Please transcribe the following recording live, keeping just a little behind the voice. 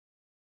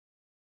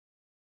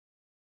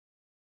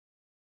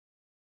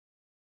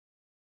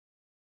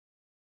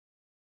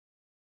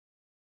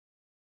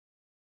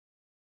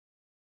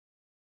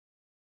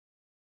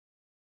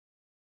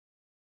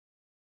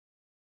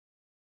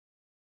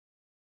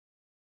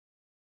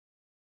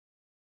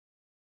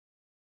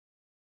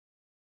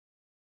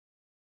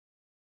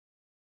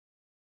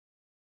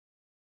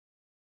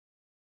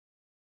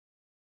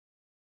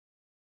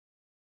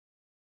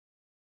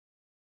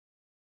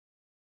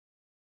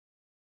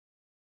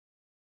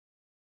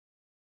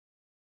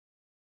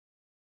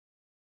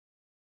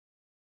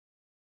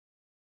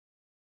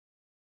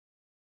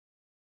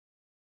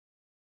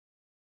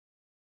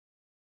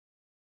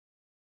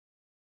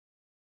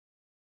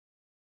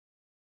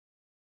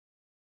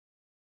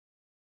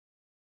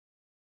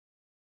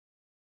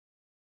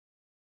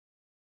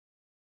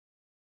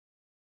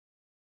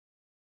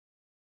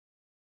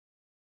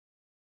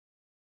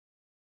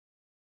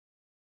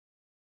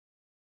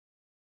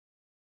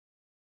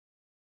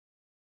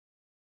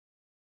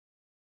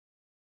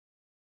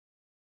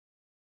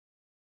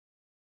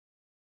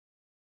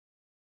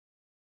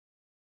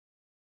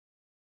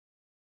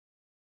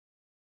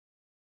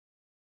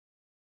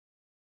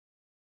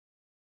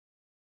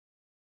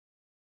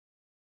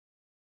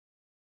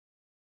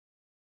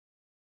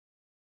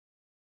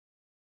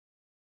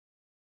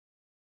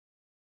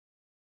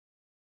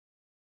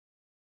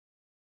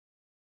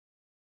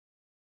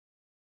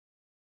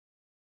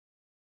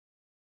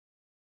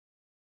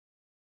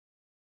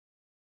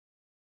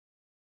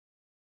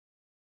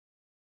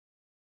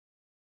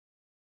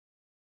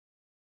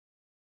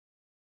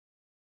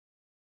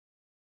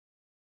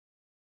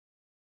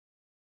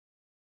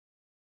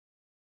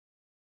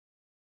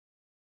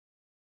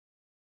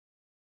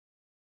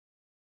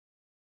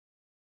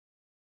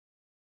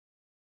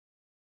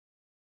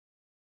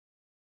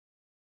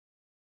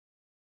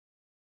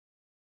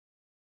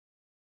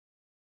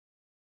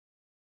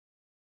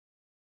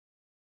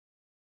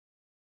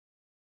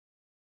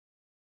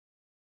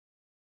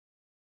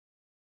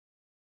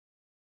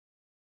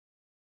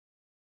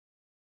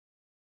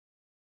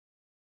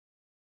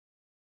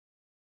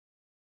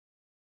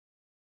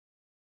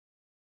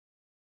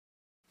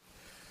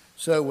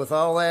So with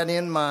all that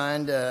in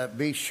mind,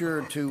 be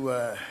sure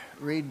to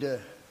read the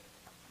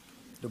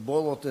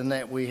bulletin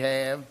that we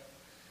have,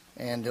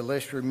 and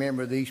let's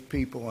remember these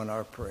people in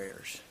our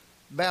prayers.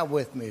 Bow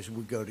with me as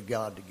we go to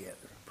God together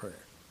in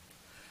prayer.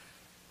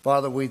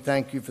 Father, we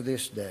thank you for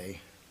this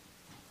day.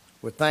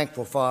 We're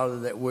thankful, Father,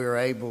 that we're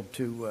able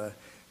to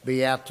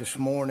be out this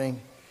morning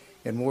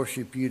and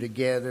worship you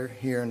together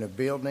here in the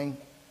building.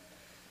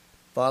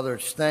 Father,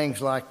 it's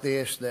things like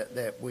this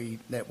that we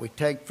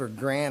take for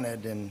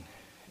granted,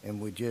 and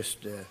we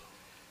just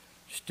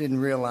didn't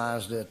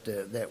realize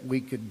that we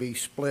could be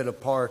split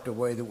apart the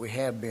way that we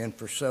have been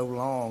for so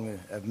long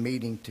of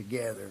meeting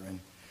together.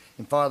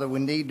 And Father, we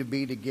need to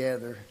be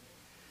together,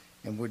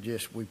 and we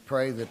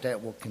pray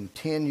that will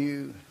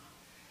continue.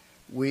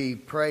 We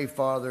pray,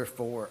 Father,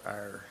 for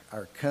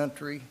our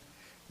country.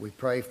 We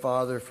pray,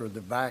 Father, for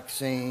the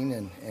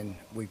vaccine, and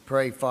we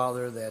pray,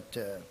 Father,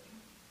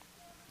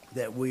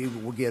 that we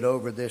will get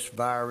over this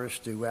virus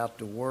throughout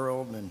the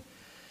world.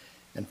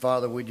 And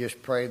Father, we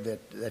just pray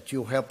that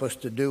you'll help us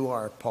to do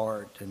our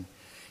part. And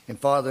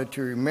Father,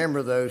 to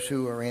remember those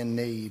who are in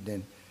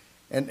need.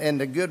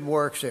 And the good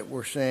works that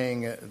we're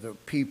seeing, the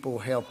people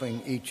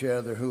helping each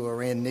other who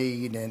are in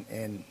need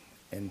and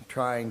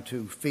trying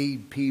to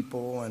feed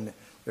people. And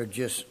there are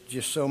just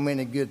so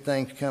many good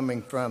things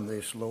coming from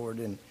this, Lord.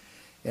 And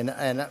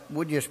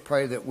we just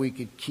pray that we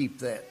could keep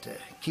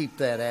that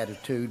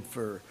attitude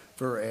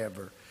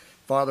forever.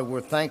 Father, we're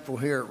thankful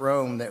here at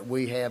Rome that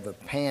we have a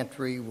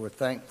pantry. We're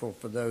thankful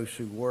for those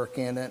who work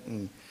in it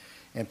and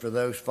for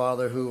those,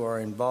 Father, who are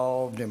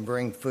involved and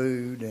bring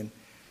food. And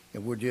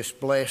we're just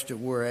blessed that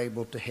we're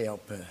able to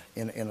help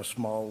in a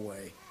small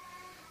way.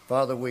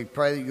 Father, we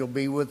pray that you'll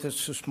be with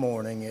us this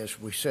morning as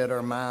we set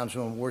our minds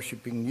on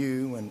worshiping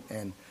you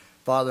and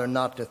Father,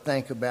 not to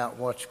think about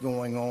what's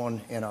going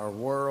on in our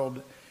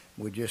world.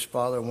 We just,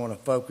 Father, want to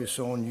focus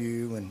on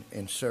you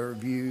and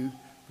serve you,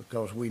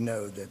 because we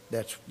know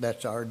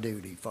that's our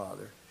duty,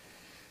 Father.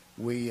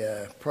 We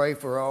pray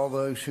for all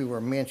those who are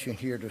mentioned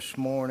here this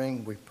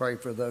morning. We pray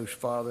for those,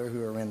 Father,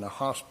 who are in the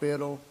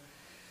hospital.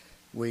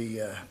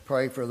 We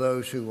pray for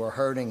those who are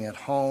hurting at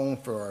home,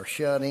 for our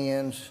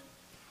shut-ins.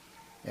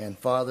 And,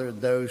 Father,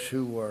 those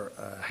who are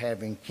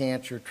having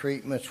cancer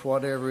treatments,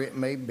 whatever it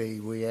may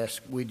be,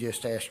 we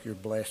just ask your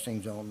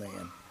blessings on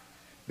them.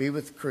 Be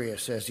with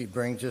Chris as he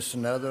brings us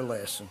another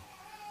lesson.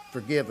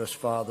 Forgive us,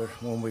 Father,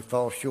 when we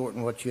fall short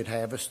in what you'd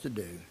have us to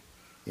do.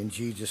 In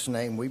Jesus'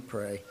 name we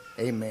pray.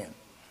 Amen.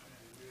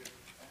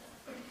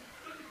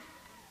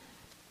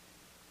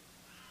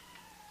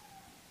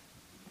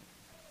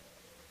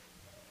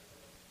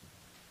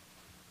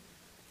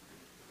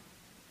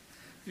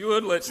 If you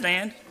would, let's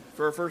stand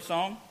for our first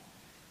song.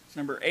 It's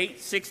number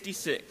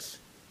 866.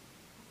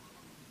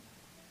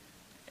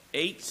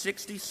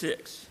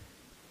 866.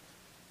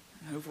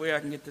 Hopefully I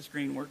can get the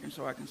screen working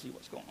so I can see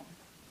what's going on.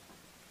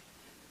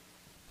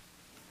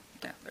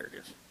 Yeah, there it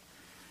is.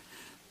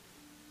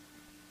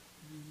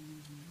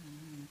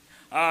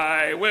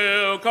 I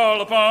will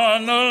call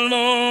upon the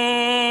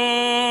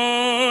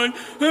Lord,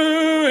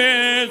 who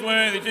is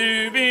worthy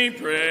to be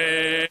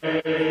praised.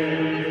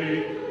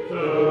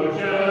 So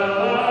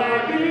shall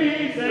I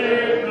be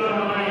saved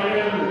from my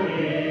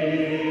enemy.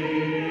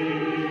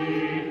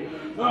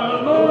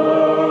 The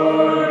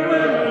Lord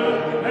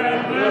liveth,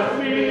 and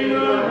bless me,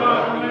 the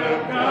rock,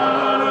 let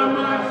God of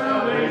my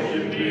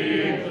salvation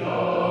be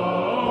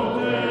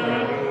exalted.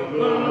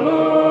 The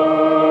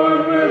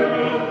Lord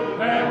liveth,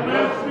 and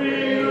bless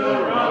me, the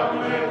rock,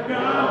 let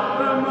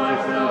God of my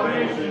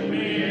salvation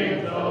be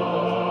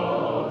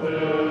exalted.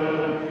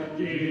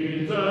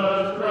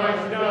 Jesus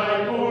Christ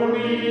died for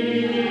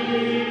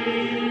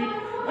me,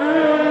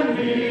 and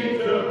he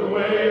took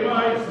away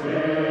my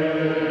sin.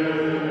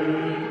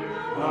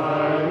 I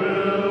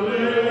will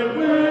live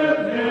with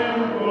him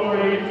for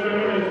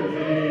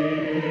eternity.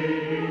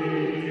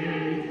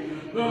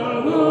 The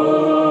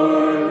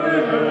Lord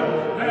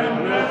liveth, and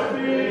bless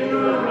me,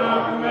 the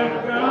rock, let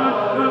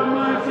God of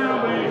my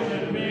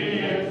salvation be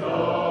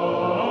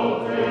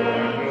exalted.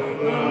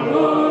 The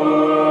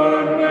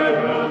Lord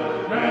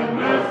liveth, and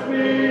bless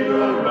me,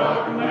 the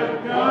rock, let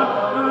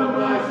God of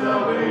my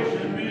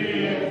salvation be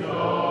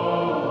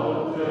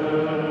exalted.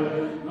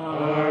 I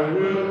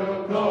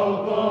will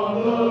call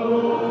upon the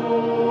Lord.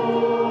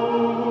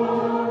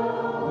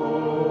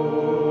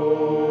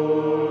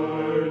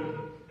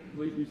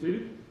 Please be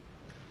seated.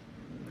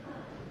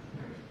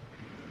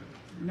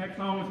 The next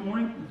song this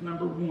morning is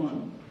number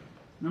one.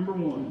 Number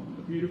one,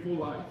 A Beautiful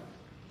Life.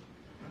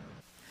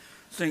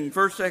 Sing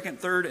first, second,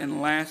 third,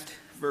 and last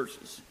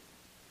verses.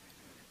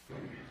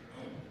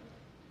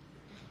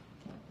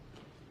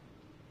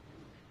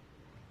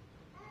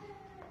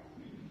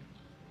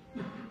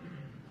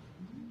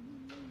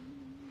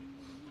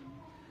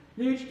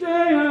 Each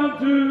day I'll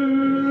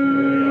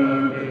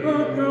do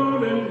a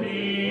golden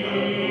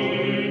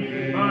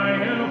deed, my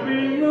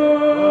helping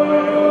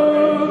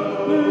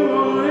love to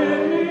all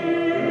in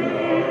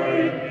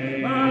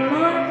need. My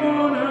life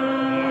on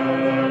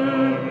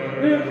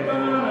earth is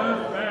but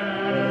a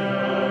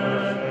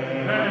span,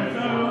 and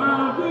so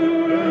I'll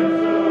do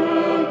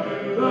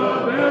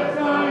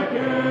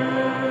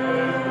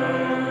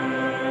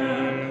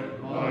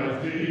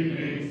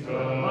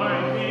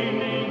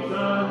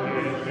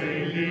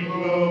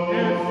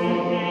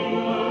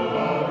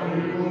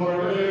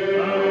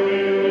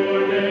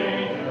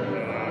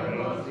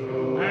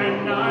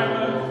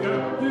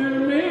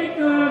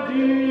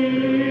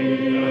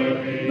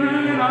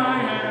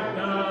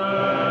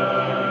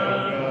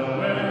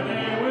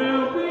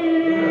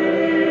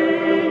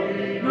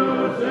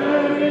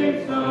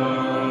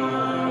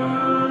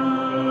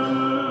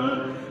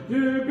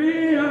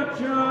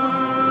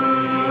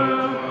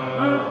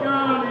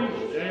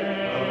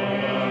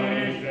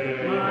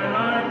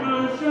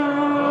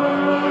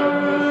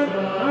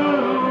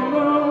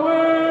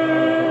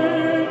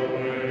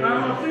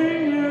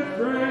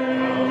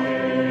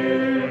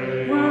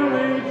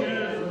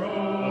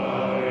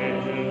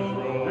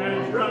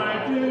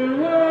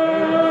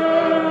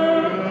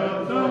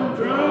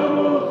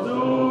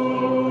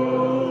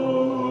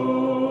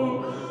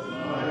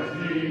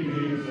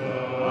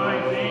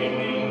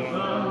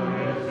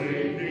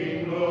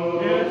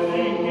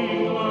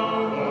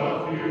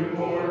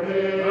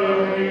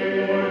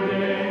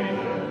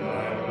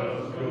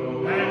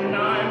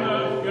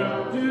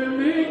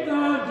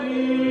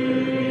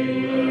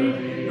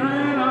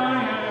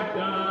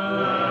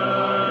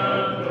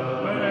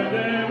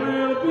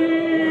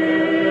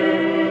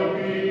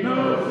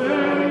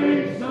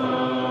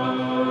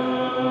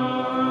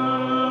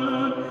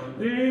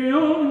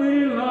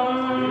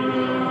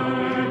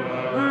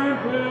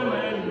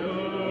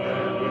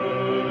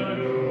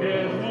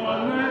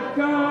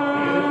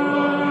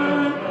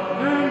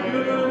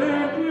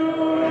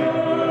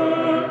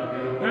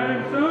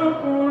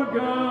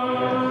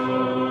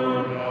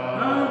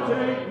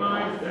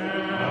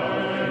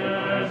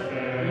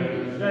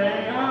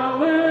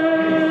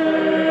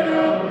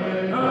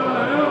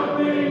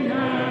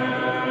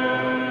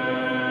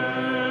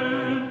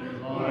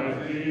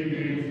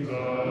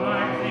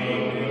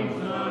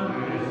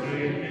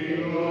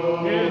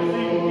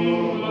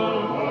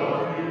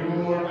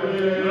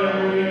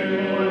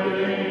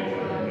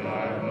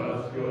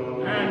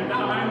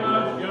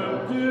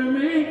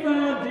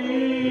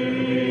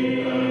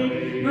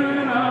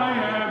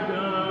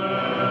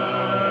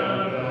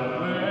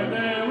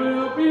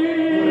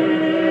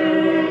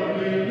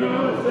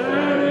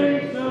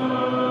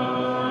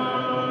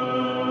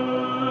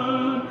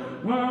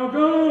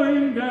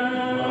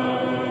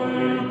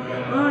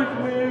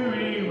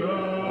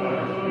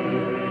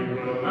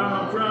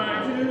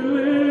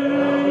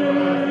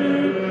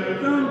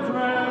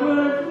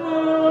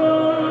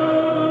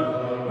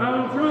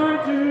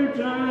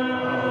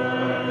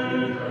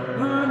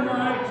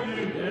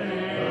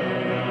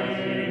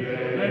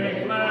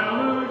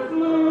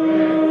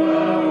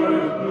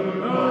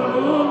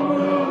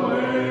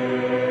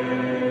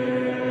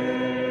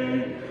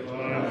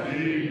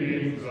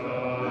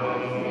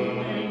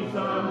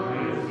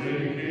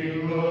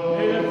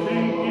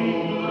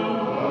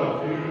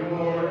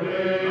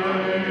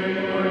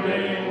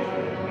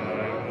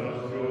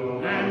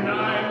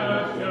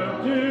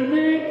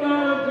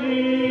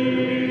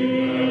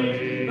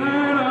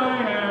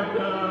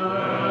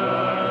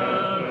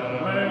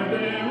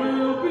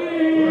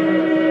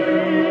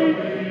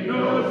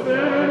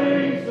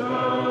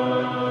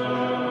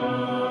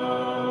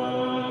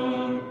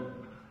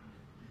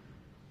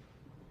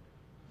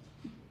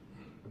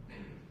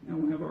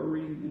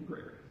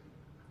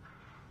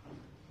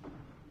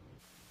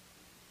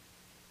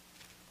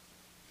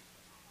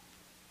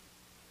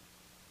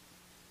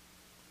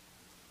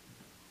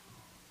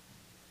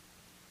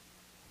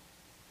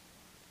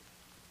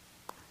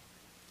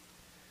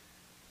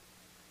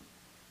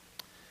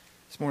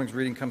This morning's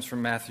reading comes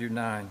from Matthew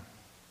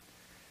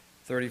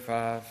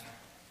 9:35.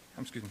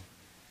 Excuse me.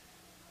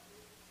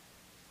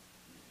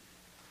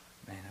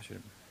 Man, I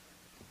should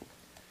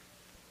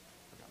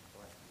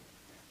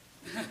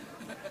have.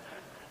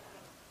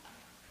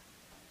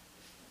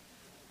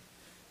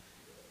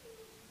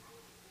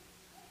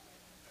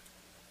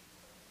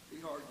 Be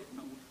hard getting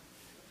old.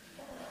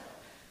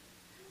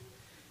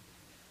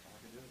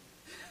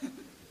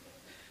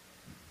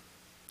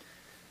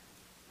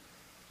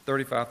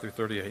 35 through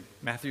 38.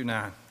 Matthew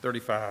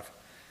 9:35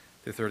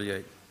 through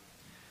 38.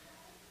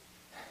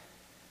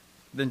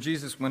 Then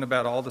Jesus went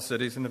about all the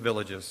cities and the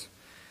villages,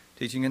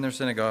 teaching in their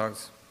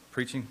synagogues,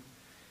 preaching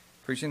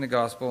the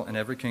gospel in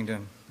every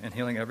kingdom, and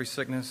healing every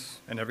sickness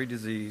and every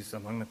disease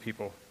among the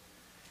people.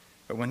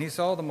 But when he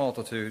saw the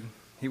multitude,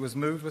 he was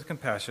moved with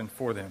compassion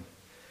for them,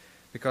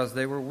 because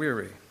they were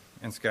weary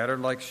and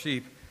scattered like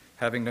sheep,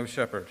 having no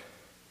shepherd.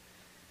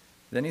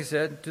 Then he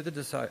said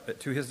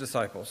to his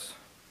disciples,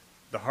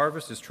 "The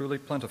harvest is truly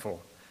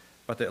plentiful,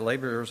 but the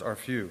laborers are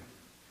few.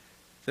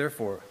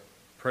 Therefore,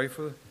 pray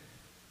the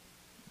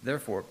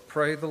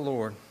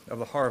Lord of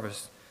the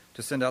harvest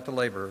to send out the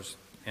laborers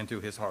into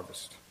his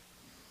harvest."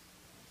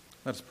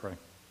 Let us pray.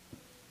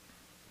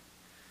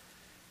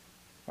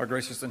 Our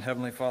gracious and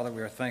heavenly Father,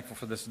 we are thankful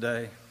for this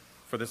day,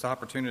 for this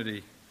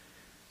opportunity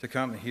to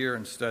come here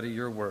and study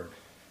your word.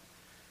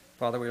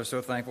 Father, we are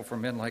so thankful for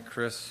men like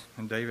Chris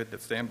and David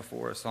that stand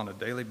before us on a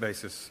daily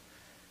basis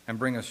and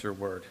bring us your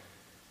word.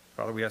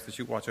 Father, we ask that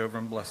you watch over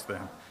and bless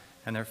them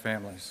and their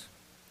families.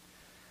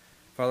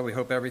 Father, we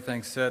hope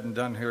everything said and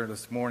done here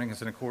this morning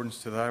is in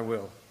accordance to thy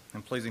will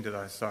and pleasing to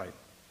thy sight.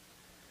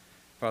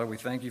 Father, we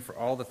thank you for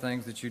all the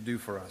things that you do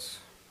for us.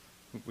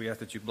 We ask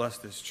that you bless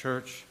this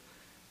church,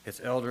 its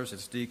elders,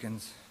 its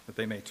deacons, that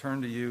they may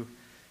turn to you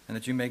and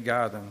that you may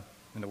guide them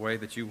in the way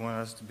that you want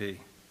us to be,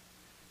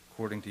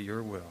 according to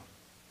your will.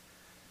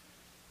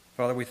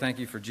 Father, we thank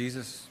you for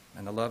Jesus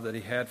and the love that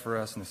he had for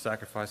us and the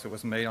sacrifice that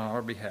was made on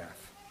our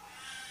behalf.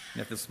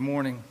 And if this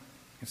morning,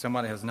 if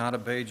somebody has not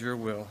obeyed your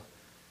will,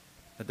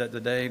 that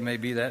today may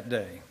be that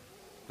day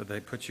that they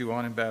put you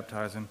on and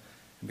baptize them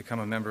and become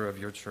a member of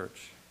your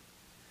church.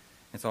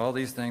 It's all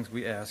these things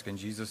we ask in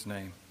Jesus'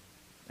 name.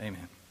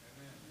 Amen.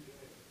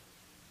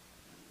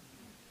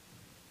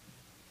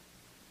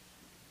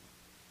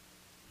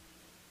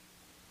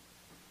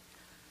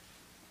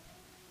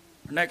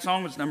 Our next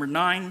song was number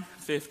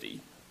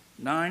 950.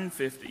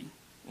 950,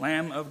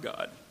 Lamb of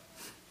God.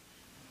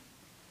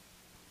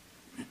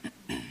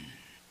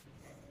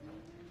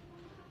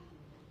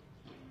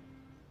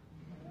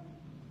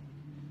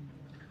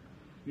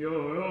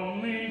 Your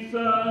only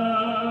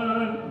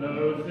Son,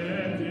 no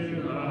sin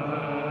to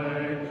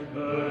hide,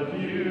 but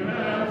you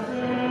have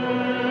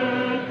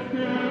sent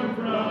him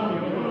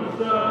from your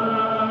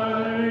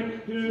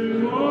side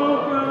to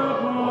walk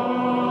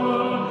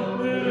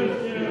upon this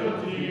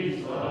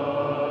guilty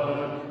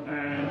sod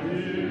and to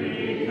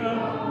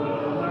become the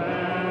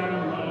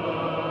Lamb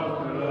of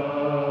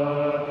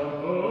God.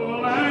 Oh,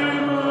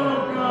 Lamb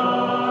of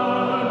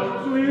God,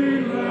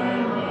 sweet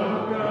Lamb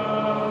of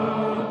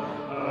God,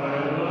 I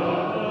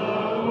love the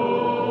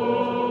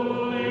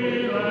holy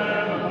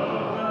Lamb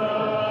of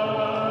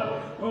God.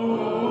 Oh,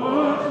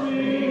 wash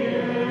me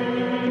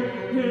in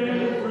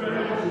his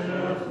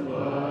precious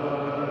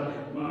blood,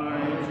 my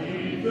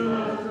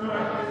Jesus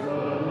Christ,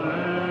 the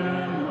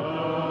Lamb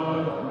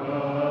of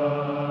God.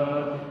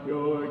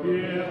 Your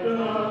gift of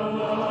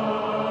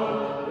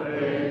love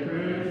they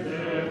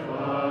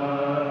crucified,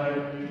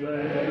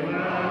 they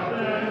laughed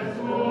and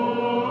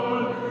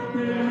swore,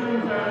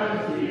 him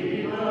as he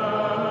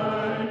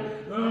died.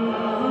 The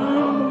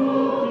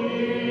humble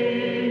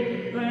King,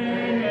 they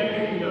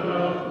named a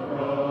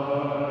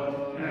cross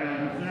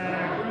and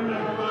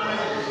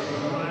sacrificed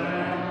the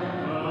Lamb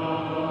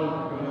of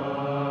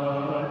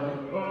God.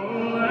 O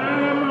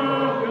Lamb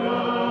of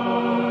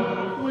God,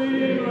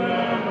 sweet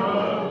Lamb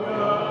of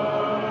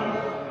God,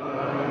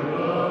 I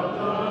love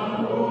the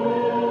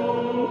holy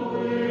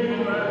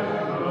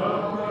Lamb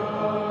of God.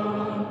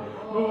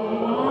 Oh,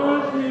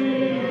 wash me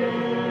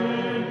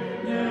in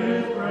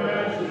his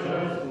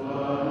precious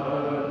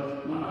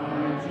blood,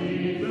 my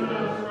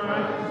Jesus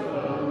Christ,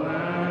 the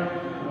Lamb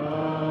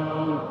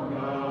of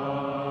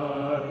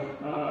God.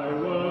 I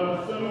was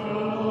so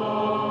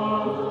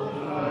lost,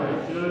 I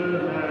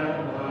should have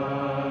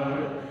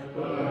died,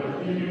 but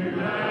you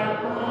have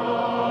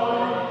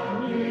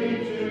brought me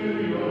to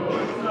your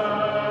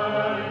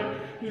side,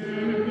 to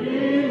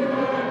be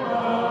led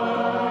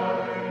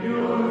by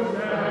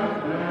yourself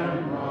and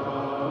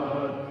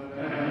rod,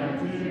 and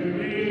to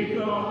be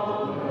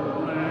called the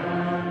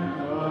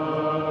Lamb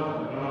of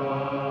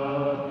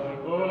God.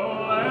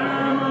 Oh,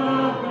 Lamb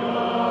of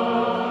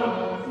God,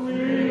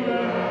 sweet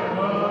Lamb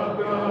of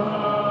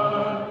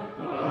God,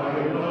 I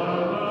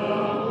love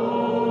the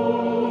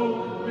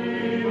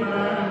holy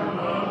Lamb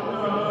of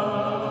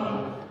God.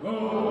 Oh,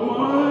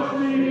 wash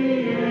me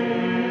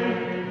in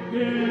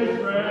his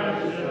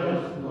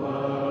precious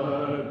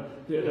blood,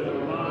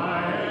 till I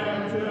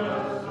am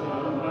just the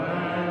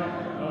Lamb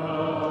of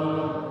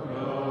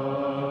God.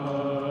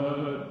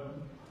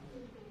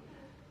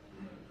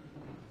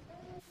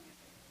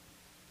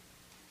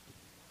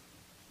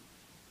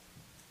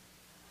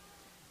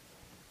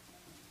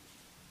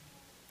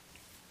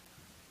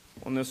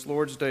 On this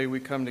Lord's Day, we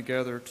come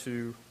together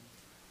to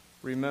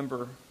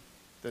remember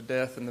the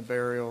death and the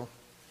burial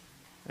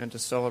and to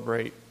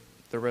celebrate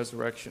the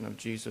resurrection of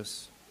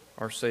Jesus,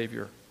 our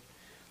Savior.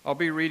 I'll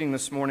be reading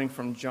this morning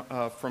from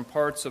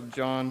parts of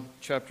John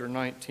chapter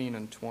 19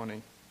 and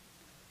 20.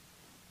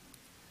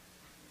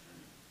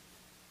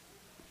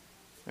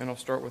 And I'll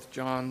start with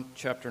John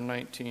chapter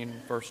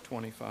 19, verse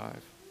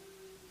 25.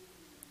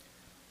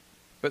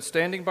 But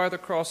standing by the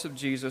cross of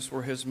Jesus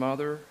were his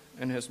mother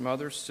and his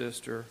mother's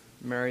sister,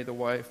 Mary the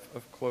wife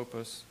of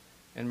Clopas,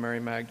 and Mary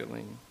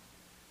Magdalene.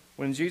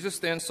 When Jesus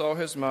then saw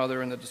his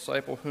mother and the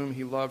disciple whom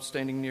he loved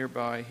standing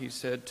nearby, he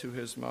said to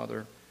his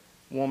mother,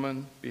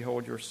 "Woman,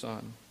 behold your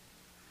son."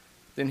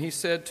 Then he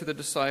said to the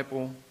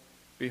disciple,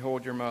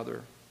 "Behold your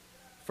mother."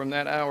 From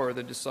that hour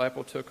the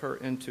disciple took her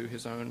into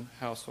his own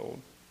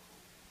household.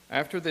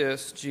 After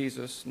this,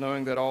 Jesus,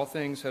 knowing that all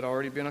things had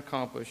already been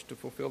accomplished to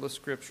fulfill the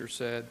scripture,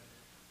 said,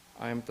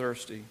 "I am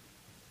thirsty."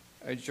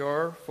 A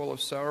jar full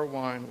of sour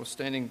wine was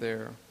standing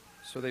there,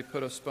 so they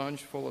put a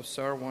sponge full of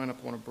sour wine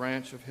upon a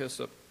branch of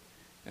hyssop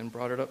and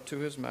brought it up to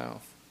his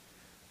mouth.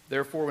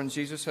 Therefore, when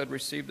Jesus had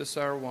received the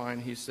sour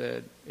wine, he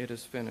said, "It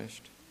is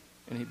finished."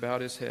 And he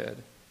bowed his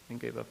head and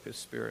gave up his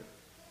spirit.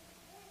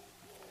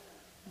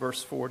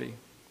 Verse 40.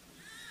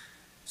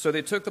 So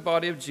they took the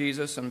body of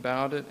Jesus and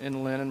bound it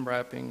in linen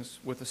wrappings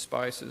with the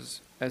spices,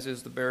 as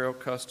is the burial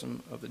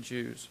custom of the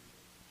Jews.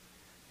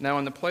 Now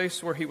in the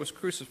place where he was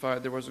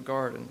crucified there was a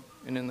garden,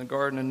 and in the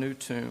garden a new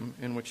tomb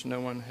in which no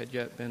one had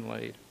yet been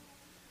laid.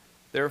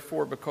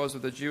 Therefore, because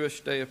of the Jewish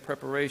day of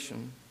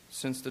preparation,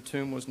 since the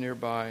tomb was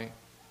nearby,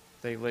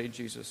 they laid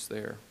Jesus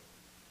there.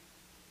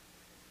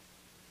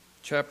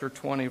 Chapter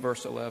 20,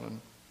 verse 11.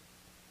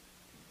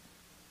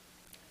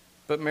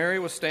 But Mary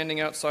was standing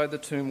outside the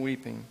tomb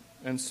weeping,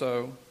 and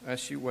so, as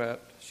she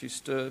wept, she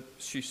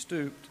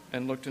stooped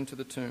and looked into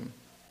the tomb.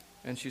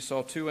 And she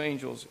saw two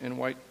angels in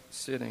white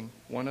sitting,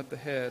 one at the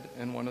head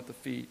and one at the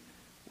feet,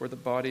 where the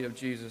body of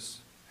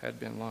Jesus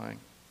had been lying.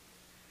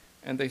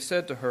 And they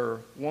said to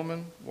her,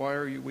 "Woman, why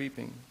are you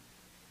weeping?"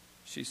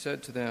 She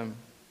said to them,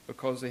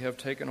 "Because they have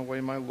taken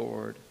away my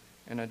Lord,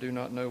 and I do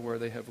not know where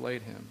they have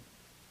laid him."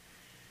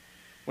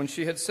 When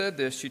she had said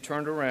this, she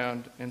turned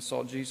around and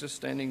saw Jesus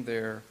standing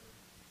there,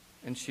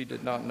 and she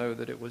did not know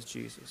that it was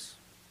Jesus.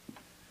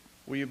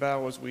 Will you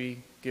bow as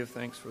we give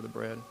thanks for the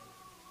bread?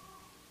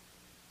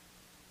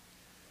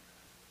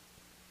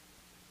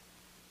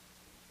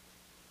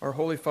 Our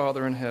Holy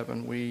Father in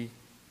heaven, we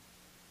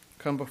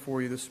come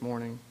before you this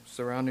morning,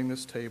 surrounding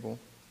this table,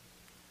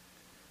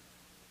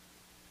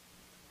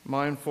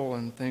 mindful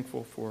and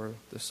thankful for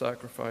the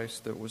sacrifice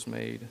that was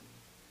made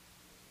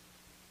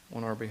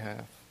on our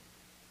behalf.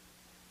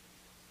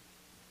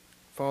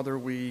 Father,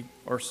 we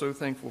are so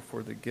thankful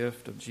for the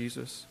gift of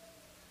Jesus,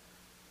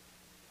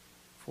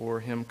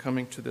 for him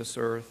coming to this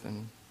earth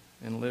and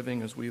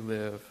living as we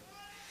live,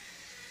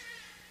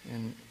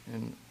 and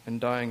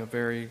dying a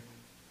very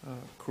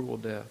cruel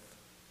death.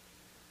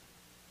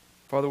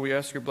 Father, we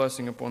ask your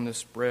blessing upon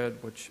this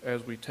bread, which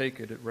as we take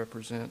it, it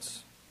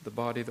represents the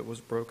body that was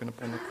broken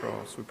upon the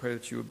cross. We pray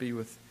that you would be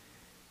with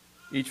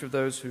each of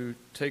those who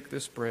take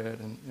this bread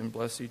and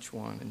bless each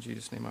one. In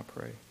Jesus' name I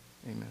pray.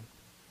 Amen.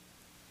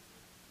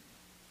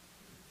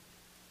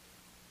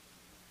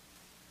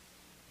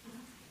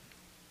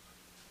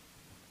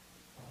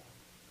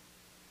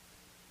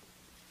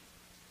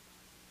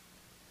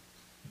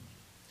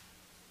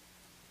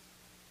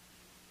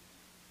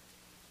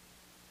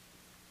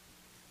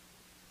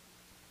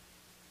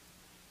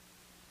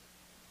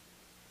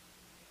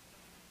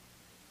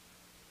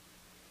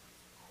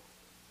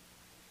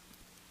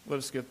 Let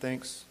us give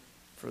thanks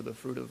for the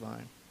fruit of the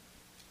vine.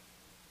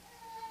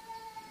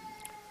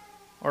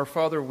 Our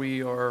Father,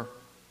 we are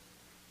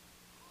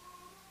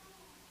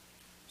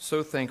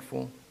so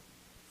thankful,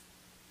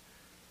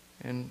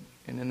 and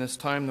in this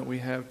time that we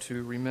have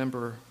to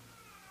remember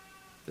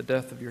the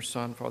death of your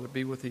Son, Father,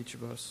 be with each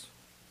of us.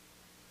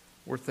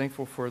 We're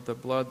thankful for the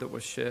blood that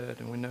was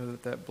shed, and we know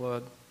that that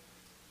blood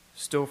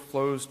still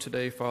flows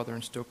today, Father,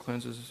 and still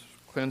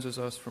cleanses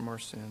us from our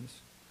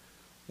sins.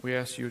 We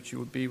ask you that you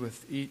would be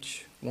with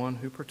each one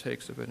who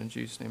partakes of it. In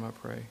Jesus' name I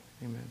pray.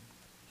 Amen.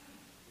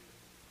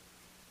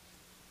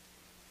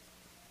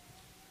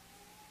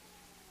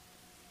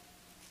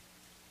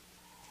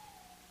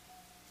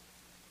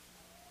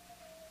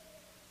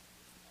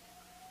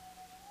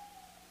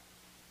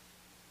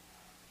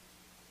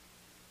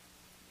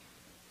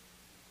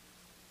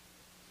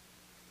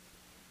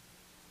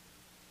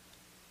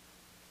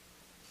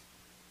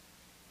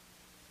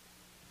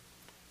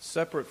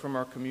 Separate from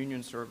our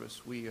communion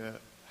service, we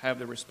have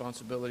the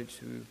responsibility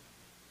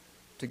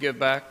to give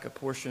back a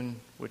portion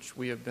which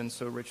we have been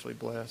so richly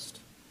blessed.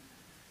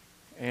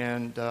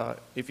 And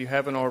if you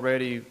haven't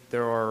already,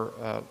 there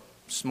are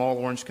small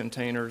orange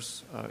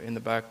containers in the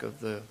back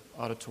of the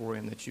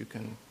auditorium that you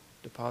can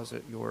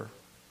deposit your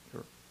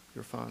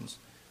funds.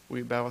 Will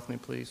you bow with me,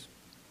 please?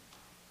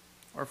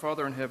 Our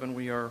Father in heaven,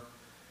 we are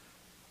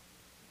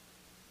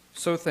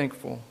so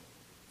thankful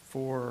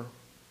for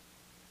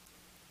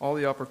all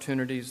the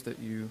opportunities that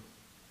you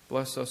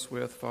bless us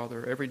with,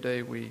 Father. Every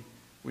day we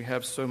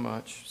have so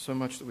much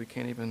that we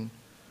can't even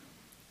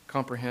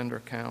comprehend or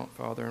count,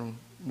 Father. And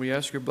we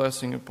ask your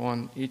blessing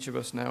upon each of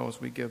us now as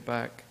we give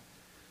back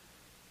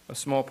a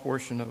small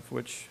portion of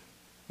which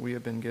we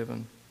have been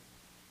given.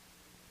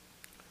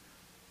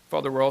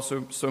 Father, we're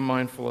also so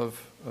mindful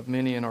of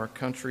many in our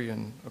country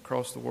and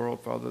across the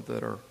world, Father,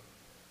 that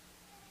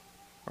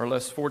are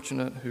less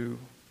fortunate, who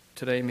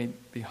today may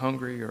be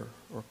hungry or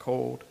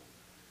cold.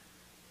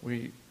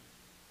 We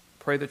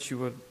pray that you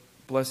would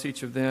bless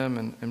each of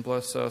them and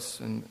bless us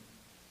in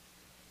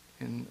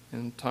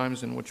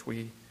times in which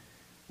we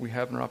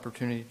have an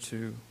opportunity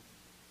to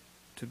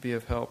be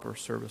of help or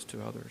service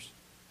to others.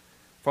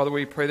 Father,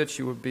 we pray that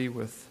you would be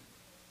with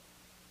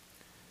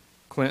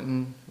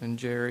Clinton and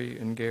Jerry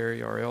and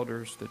Gary, our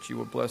elders, that you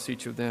would bless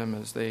each of them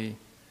as they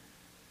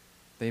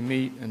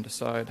meet and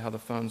decide how the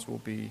funds will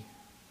be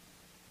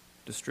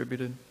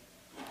distributed.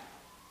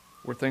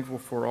 We're thankful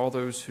for all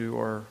those who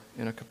are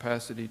in a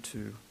capacity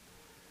to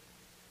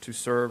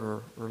serve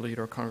or lead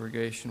our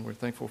congregation. We're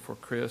thankful for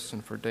Chris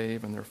and for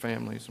Dave and their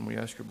families, and we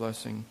ask your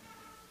blessing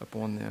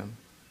upon them.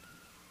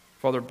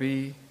 Father,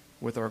 be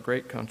with our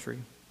great country.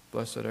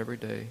 Bless it every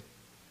day.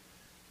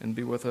 And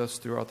be with us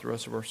throughout the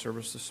rest of our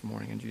service this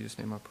morning. In Jesus'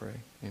 name I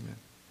pray. Amen.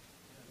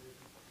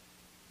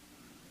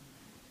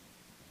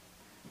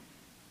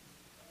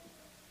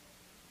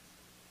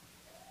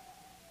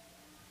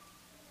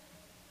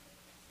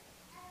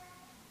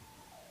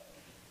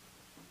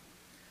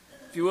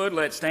 If you would,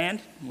 let's stand.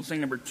 We'll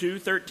sing number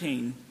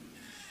 213.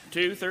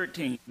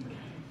 213.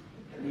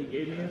 He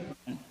gave me a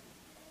song.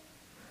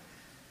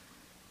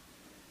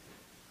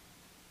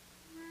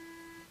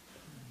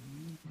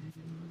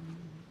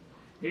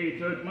 He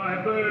took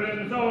my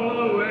burdens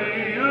all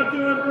away up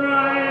to a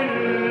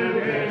brighter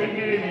day. He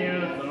gave me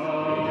a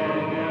song,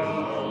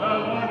 a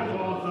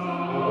wonderful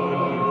song,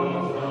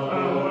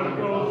 a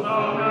wonderful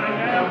song I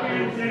now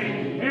can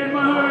sing. In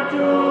my heart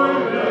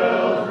joy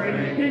bells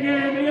ring. He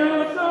gave me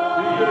a song,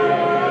 a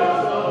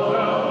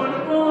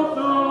wonderful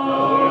song.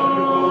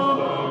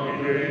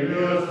 He gave me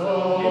a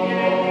song. He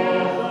gave me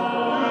a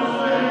song to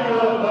sing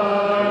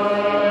about.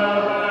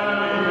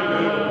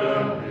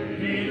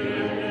 He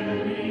lifted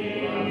me.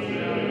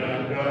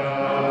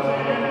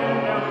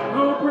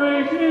 Oh,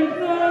 praise His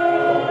name.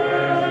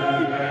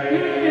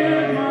 He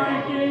is my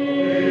King.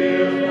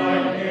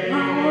 A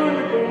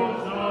wonderful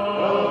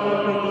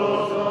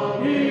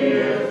song. He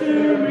is to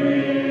me.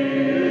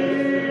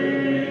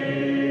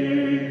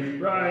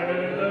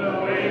 Brighter the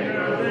way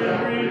grows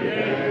every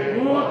day.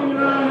 Walking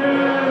the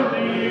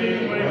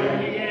heavenly way.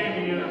 He gave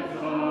me a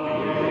song.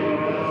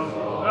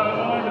 A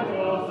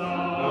wonderful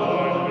song.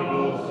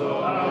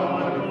 A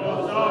wonderful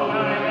song I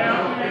now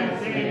can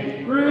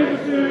sing. Praise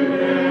to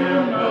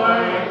Him,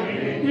 my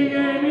King. He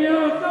gave me a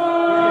song.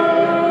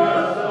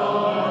 A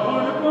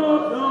wonderful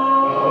song.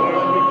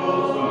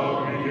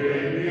 He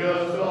gave me a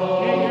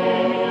song. He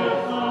gave me a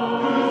song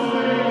to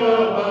sing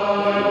about.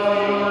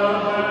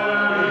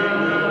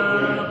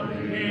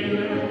 He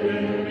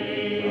lifted me.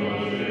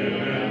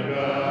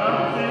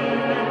 I'm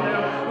singing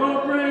now. Oh,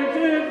 praise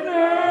His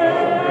name.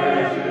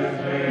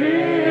 He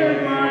is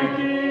my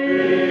King.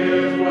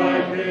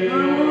 A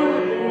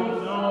wonderful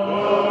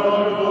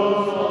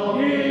song.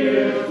 He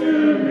is to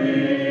me.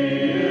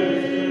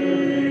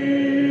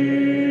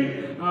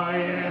 I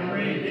am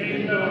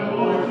redeemed, no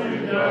more to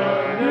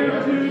die, never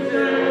to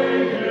say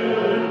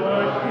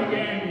goodbye. He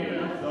gave me a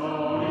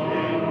song,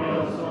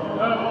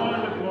 a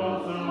wonderful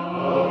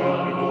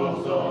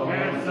song.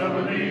 And some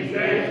of these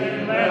days in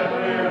that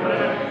fair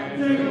land,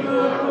 sing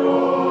the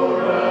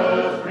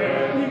chorus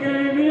prayer. He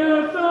gave me a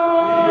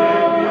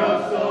song,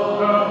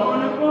 a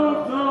wonderful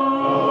song.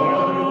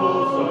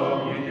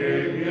 He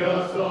gave me a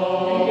song.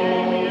 He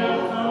gave me a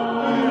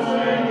song to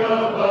sing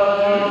about.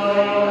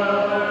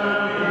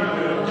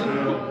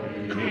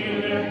 He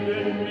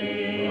lifted me.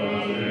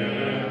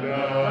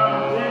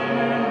 I'm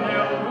singing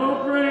now. Oh,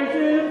 praise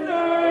His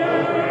name.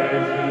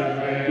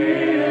 He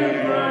is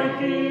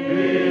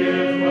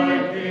my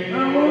King. A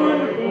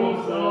wonderful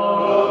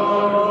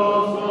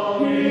song.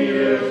 He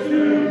is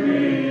to me.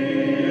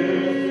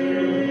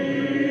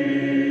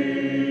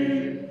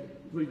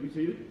 Please be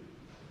seated.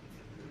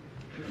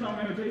 The song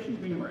invitation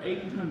will be number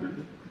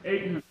 800.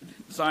 800.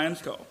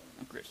 Zion's Call.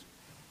 I'm Chris.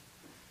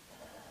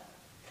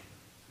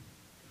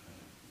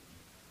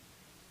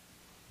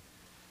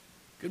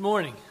 Good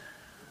morning.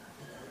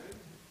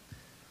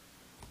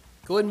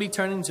 Go ahead and be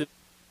turning to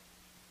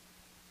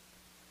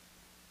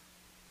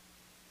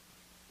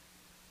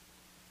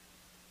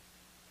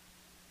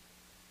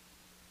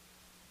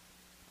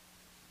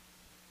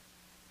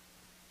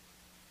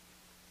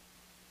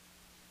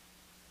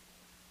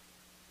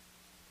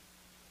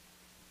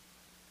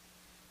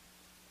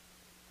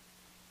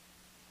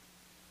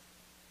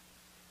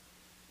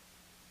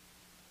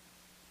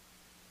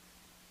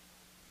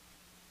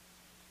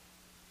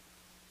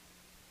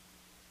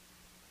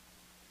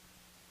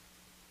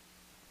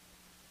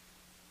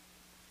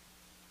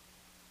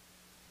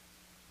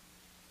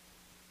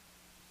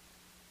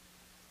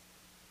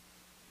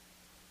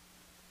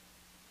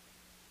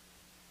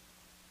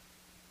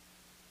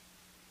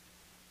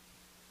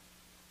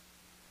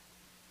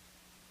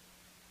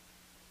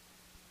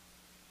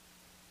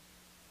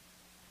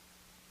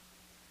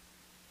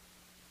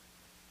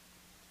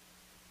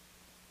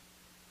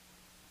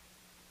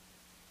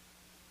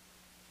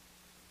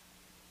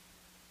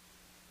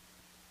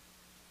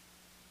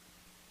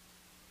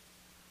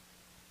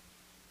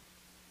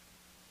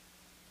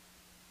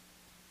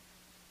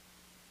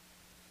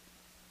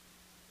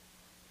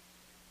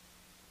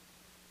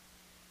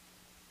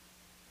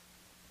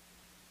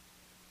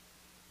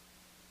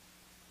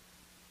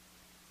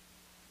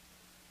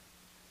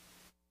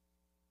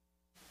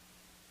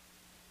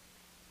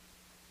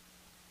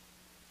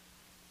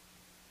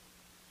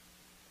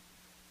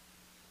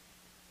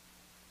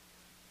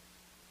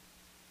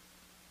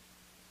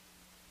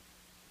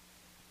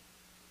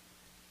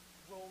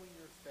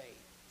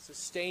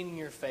sustaining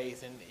your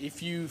faith. And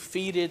if you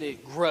feed it,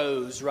 it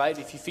grows, right?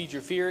 If you feed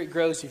your fear, it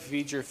grows. If you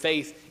feed your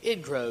faith,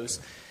 it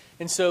grows.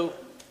 And so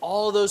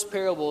all those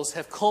parables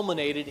have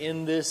culminated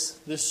in this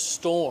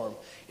storm.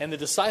 And the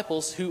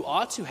disciples, who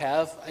ought to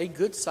have a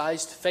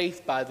good-sized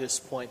faith by this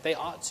point, they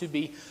ought to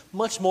be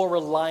much more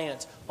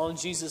reliant on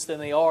Jesus than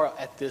they are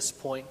at this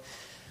point.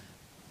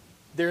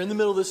 They're in the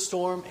middle of this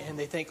storm and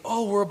they think,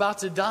 oh, we're about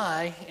to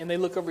die. And they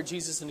look over at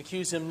Jesus and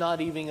accuse Him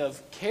not even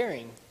of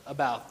caring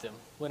about them,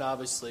 when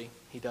obviously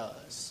He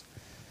does.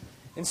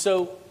 And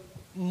so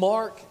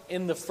Mark,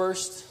 in the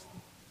first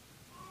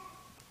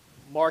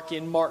Mark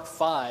in Mark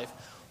 5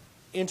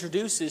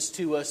 introduces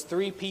to us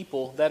three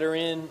people that are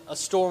in a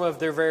storm of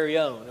their very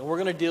own. And we're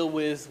going to deal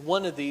with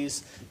one of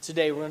these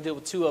today. We're going to deal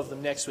with two of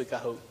them next week, I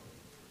hope.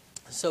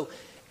 So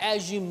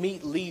as you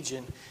meet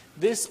Legion,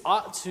 this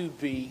ought to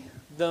be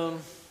the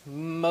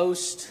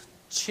most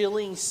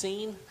chilling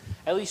scene,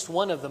 at least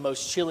one of the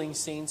most chilling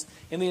scenes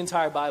in the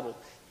entire Bible.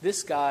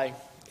 This guy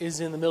is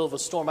in the middle of a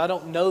storm. I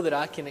don't know that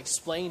I can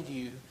explain to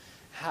you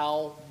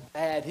how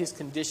bad his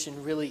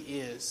condition really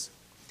is.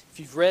 If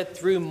you've read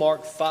through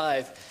Mark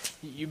 5,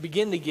 you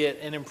begin to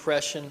get an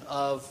impression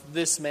of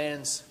this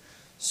man's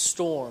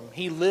storm.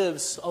 He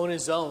lives on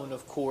his own,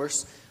 of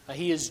course.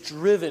 He is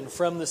driven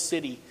from the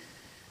city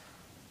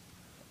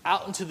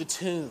out into the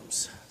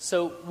tombs.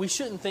 So we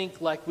shouldn't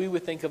think like we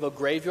would think of a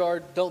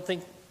graveyard. Don't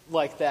think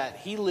like that.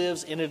 He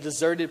lives in a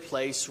deserted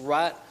place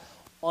right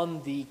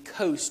on the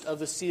coast of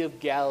the Sea of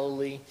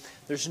Galilee.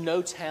 There's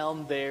no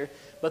town there,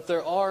 but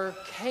there are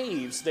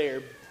caves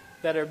there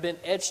that have been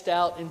etched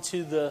out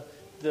into the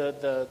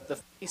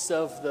face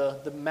of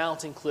the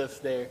mountain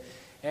cliff there.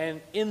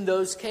 And in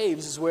those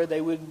caves is where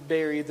they would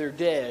bury their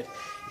dead.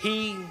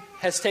 He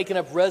has taken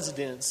up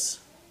residence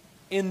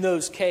in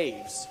those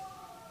caves.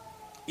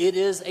 It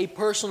is a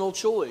personal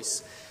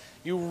choice.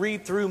 You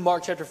read through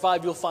Mark chapter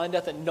 5, you'll find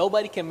out that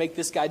nobody can make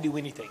this guy do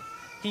anything.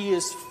 He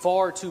is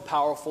far too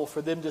powerful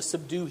for them to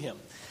subdue him.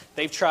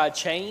 They've tried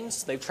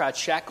chains, they've tried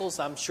shackles.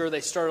 I'm sure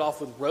they started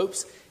off with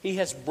ropes. He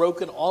has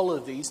broken all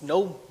of these.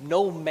 No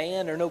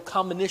man or no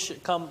combination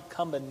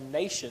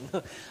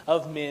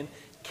of men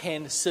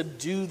can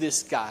subdue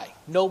this guy.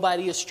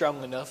 Nobody is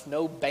strong enough.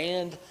 No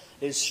band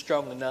is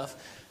strong enough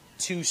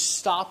to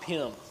stop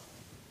him.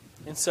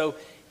 And so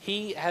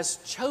he has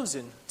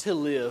chosen to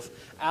live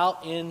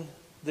out in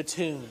the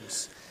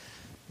tombs.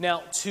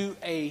 Now, to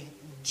a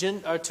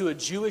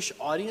Jewish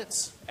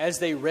audience, as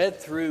they read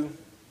through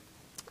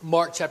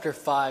Mark chapter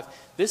 5,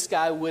 this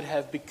guy would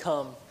have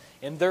become,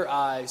 in their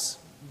eyes,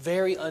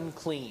 very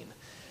unclean.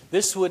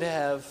 This would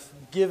have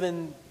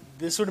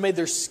made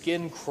their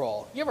skin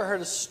crawl. You ever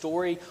heard a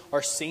story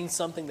or seen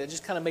something that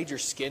just kind of made your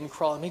skin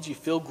crawl? It made you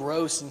feel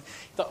gross, and you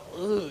thought,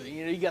 ugh,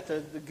 you got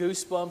the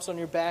goosebumps on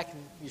your back,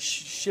 and you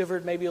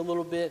shivered maybe a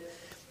little bit.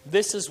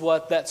 This is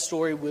what that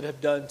story would have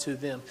done to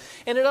them.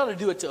 And it ought to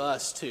do it to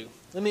us too.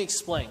 Let me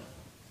explain.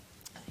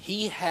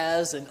 He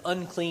has an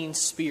unclean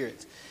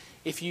spirit.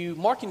 If you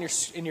mark in your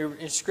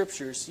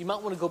scriptures, you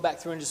might want to go back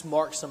through and just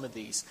mark some of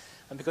these,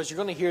 because you're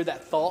going to hear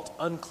that thought,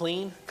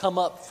 unclean, come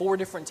up 4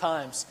 different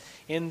times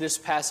in this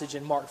passage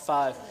in Mark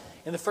 5,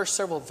 in the first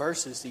several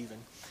verses even.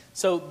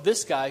 So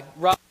this guy,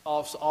 right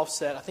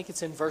offset, I think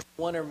it's in verse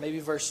 1 or maybe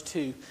verse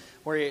 2,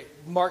 where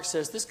Mark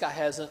says this guy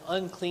has an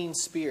unclean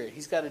spirit.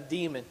 He's got a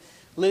demon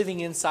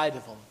living inside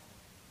of him.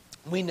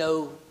 We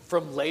know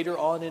from later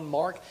on in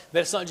Mark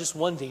that it's not just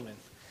one demon.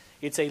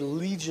 It's a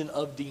legion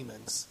of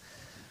demons.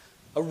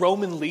 A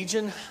Roman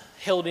legion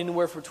held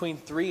anywhere between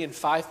 3,000 and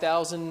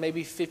 5,000,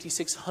 maybe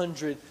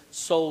 5,600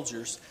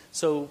 soldiers.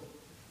 So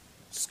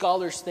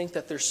scholars think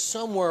that there's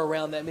somewhere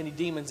around that many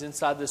demons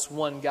inside this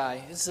one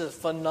guy. This is a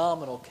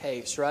phenomenal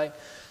case, right?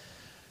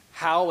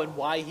 How and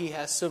why he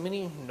has so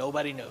many,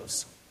 nobody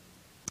knows.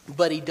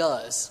 But he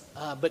does.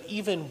 But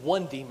even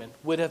one demon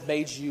would have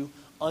made you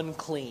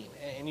unclean.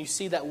 And you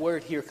see that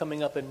word here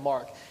coming up in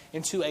Mark.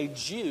 And to a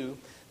Jew,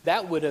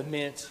 that would have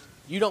meant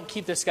you don't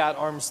keep this guy at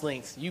arm's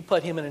length. You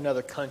put him in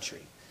another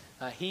country.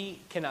 He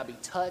cannot be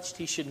touched.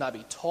 He should not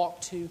be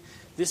talked to.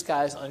 This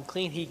guy is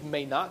unclean. He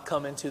may not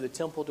come into the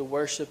temple to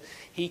worship.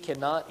 He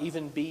cannot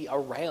even be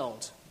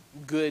around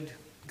good,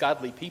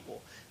 godly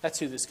people. That's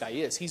who this guy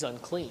is. He's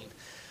unclean.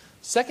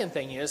 Second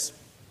thing is,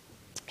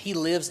 he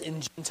lives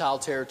in Gentile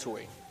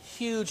territory.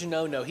 Huge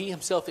no-no. He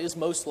himself is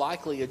most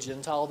likely a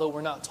Gentile, although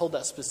we're not told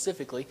that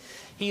specifically.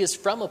 He is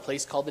from a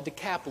place called the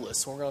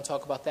Decapolis. We're going to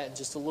talk about that in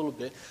just a little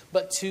bit.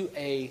 But to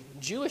a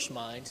Jewish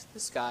mind,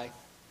 this guy,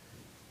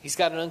 he's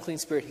got an unclean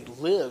spirit. He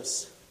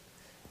lives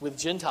with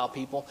Gentile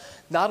people.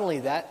 Not only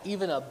that,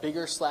 even a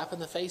bigger slap in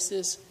the face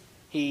is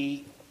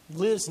he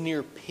lives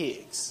near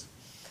pigs.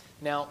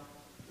 Now,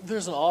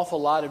 there's an awful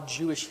lot of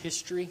Jewish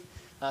history,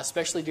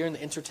 especially during the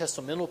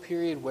intertestamental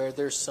period, where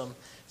there's some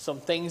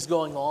things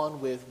going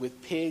on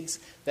with pigs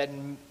that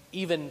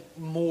even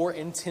more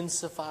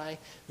intensify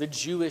the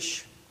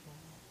Jewish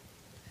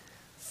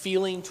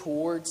feeling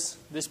towards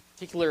this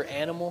particular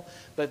animal.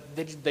 But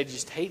they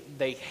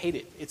hate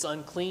it. It's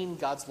unclean.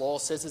 God's law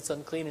says it's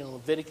unclean in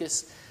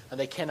Leviticus. And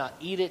they cannot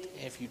eat it.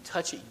 And if you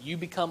touch it, you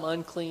become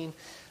unclean.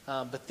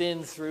 But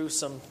then through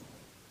some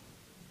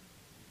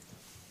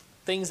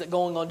things that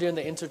going on during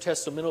the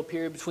intertestamental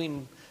period,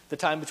 between the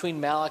time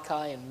between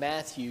Malachi and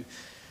Matthew,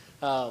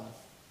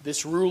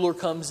 this ruler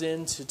comes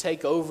in to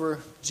take over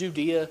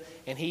Judea,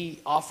 and he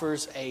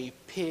offers a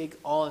pig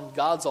on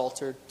God's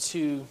altar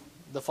to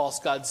the false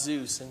god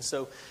Zeus. And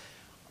so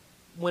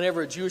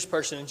whenever a Jewish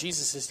person in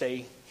Jesus'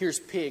 day hears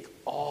pig,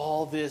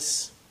 all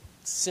this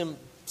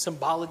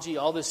symbology,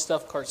 all this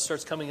stuff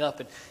starts coming up,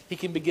 and he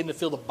can begin to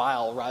feel the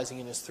bile rising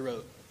in his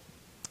throat.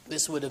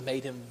 This would have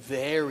made him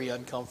very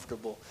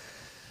uncomfortable.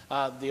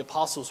 The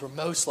apostles were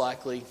most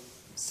likely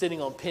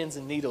sitting on pins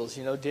and needles,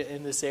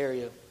 in this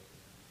area.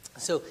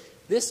 So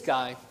this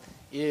guy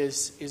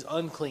is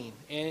unclean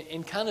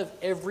in kind of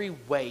every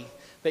way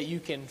that you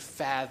can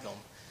fathom.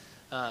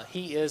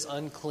 He is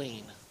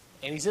unclean.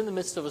 And he's in the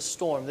midst of a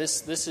storm.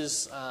 This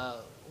is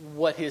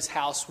what his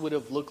house would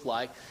have looked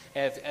like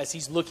as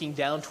he's looking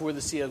down toward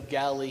the Sea of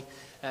Galilee.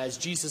 As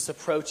Jesus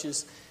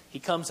approaches, he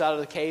comes out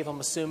of the cave, I'm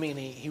assuming, and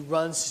he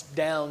runs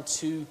down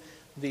to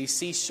the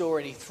seashore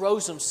and he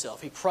throws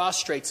himself. He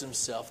prostrates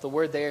himself. The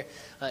word there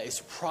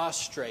is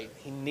prostrate.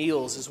 He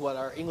kneels is what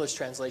our English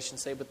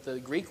translations say, but the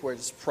Greek word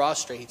is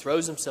prostrate. He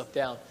throws himself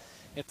down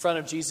in front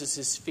of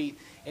Jesus' feet.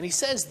 And he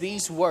says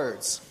these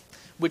words,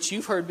 which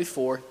you've heard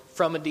before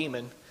from a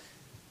demon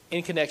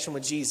in connection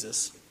with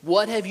Jesus.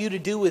 What have you to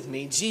do with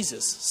me,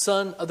 Jesus,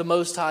 Son of the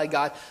Most High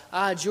God?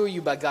 I adjure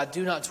you by God,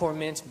 do not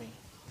torment me.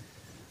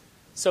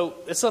 So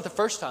it's not the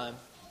first time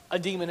a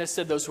demon has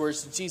said those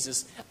words to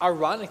Jesus.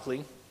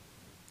 Ironically,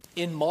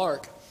 in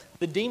Mark,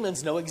 the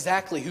demons know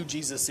exactly who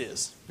Jesus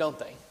is, don't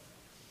they?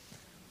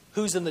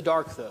 Who's in the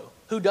dark, though?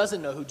 Who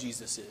doesn't know who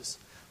Jesus is?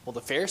 Well,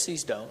 the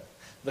Pharisees don't.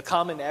 The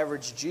common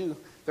average Jew,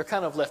 they're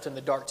kind of left in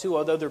the dark too,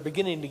 although they're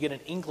beginning to get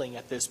an inkling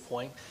at this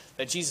point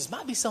that Jesus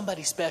might be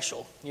somebody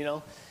special. You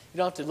don't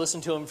have to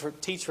listen to him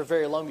teach for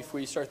very long before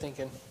you start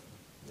thinking,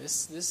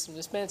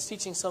 this man's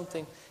teaching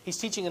something. He's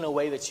teaching in a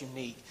way that's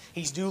unique.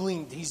 He's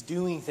doing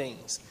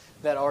things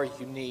that are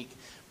unique.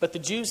 But the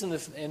Jews and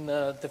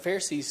the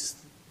Pharisees,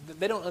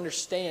 they don't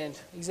understand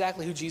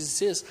exactly who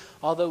Jesus is,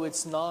 although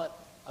it's not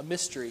a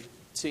mystery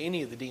to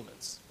any of the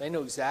demons. They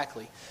know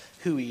exactly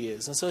who he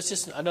is. And so it's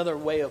just another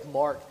way of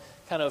Mark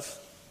kind of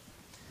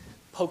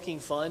poking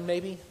fun,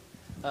 maybe,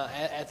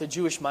 at the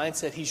Jewish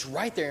mindset. He's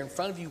right there in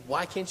front of you.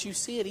 Why can't you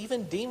see it?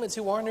 Even demons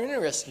who aren't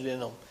interested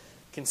in him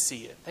can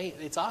see it.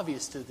 It's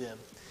obvious to them.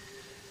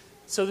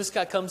 So this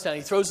guy comes down.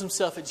 He throws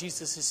himself at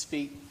Jesus'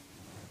 feet.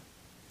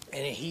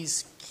 And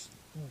he's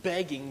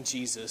begging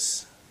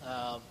Jesus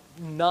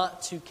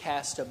not to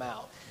cast him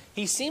out.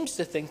 He seems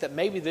to think that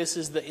maybe this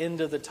is the end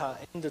of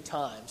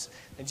times.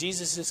 And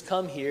Jesus has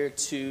come here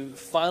to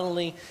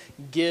finally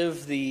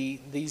give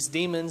these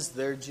demons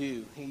their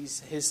due.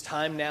 His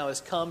time now has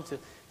come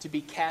to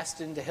be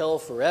cast into hell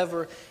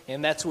forever.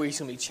 And that's where he's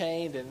going to be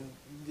chained. And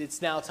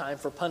it's now time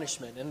for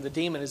punishment. And the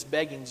demon is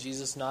begging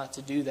Jesus not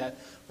to do that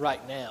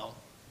right now.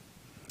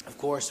 Of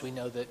course, we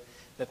know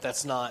that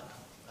that's not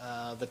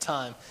the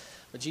time.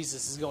 But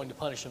Jesus is going to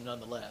punish him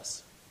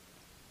nonetheless.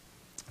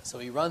 So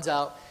he runs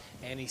out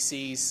and he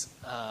sees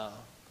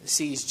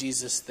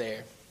Jesus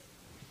there,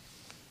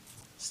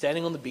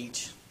 standing on the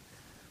beach.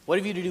 What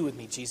have you to do with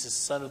me, Jesus,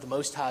 Son of the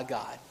Most High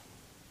God?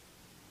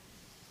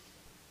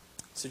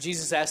 So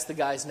Jesus asked the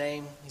guy's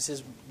name. He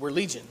says, we're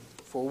legion,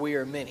 for we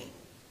are many.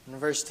 And in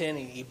verse 10,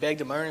 he begged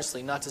him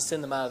earnestly not to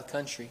send them out of the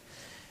country.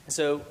 And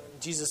so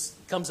Jesus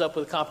comes up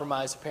with a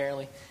compromise,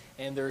 apparently.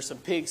 And there are some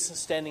pigs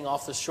standing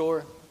off the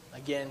shore.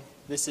 Again,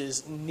 this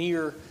is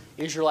near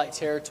Israelite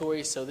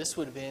territory, so this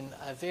would have been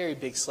a very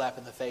big slap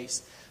in the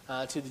face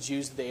to the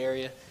Jews of the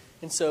area.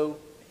 And so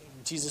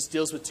Jesus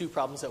deals with two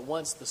problems at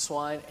once, the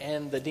swine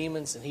and the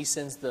demons, and he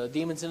sends the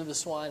demons into the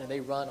swine, and they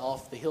run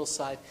off the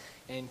hillside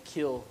and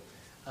kill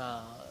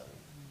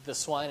the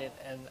swine.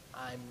 And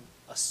I'm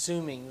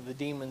assuming the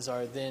demons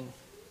are then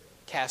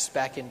cast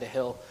back into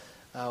hell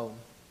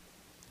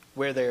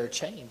where they are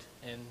chained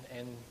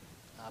and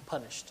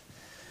punished.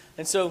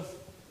 And so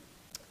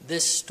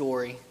this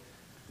story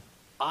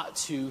ought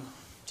to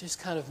just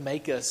kind of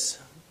make us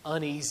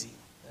uneasy.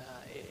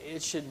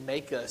 It should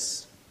make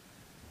us,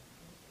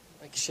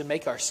 it should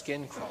make our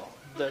skin crawl.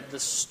 The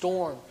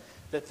storm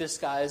that this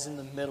guy is in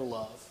the middle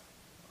of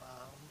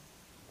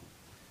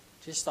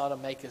just ought to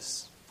make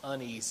us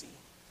uneasy.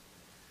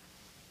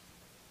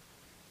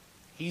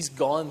 He's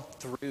gone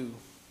through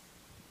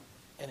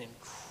an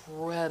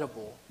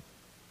incredible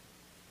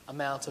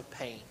amount of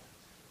pain.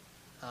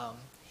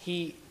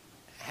 He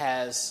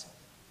has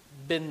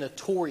been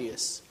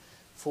notorious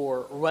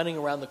for running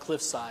around the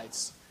cliff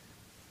sides,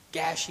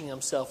 gashing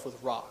himself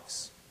with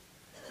rocks.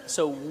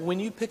 So when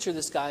you picture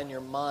this guy in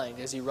your mind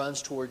as he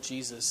runs toward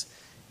Jesus,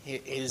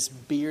 his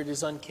beard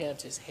is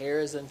unkempt, his hair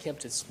is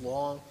unkempt, it's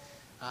long.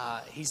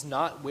 He's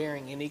not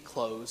wearing any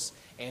clothes,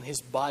 and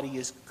his body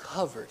is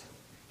covered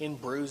in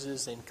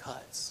bruises and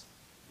cuts.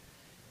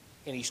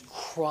 And he's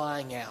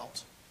crying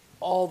out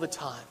all the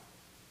time.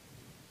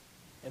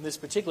 In this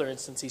particular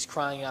instance, he's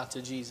crying out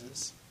to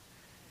Jesus.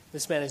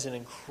 This man is in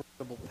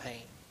incredible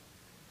pain.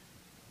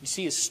 You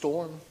see his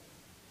storm?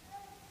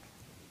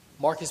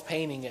 Mark is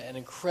painting an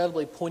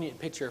incredibly poignant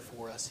picture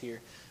for us here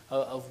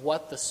of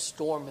what the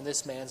storm in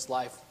this man's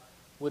life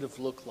would have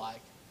looked like.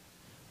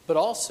 But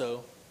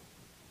also,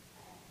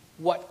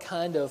 what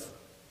kind of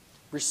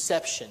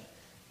reception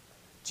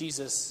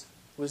Jesus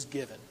was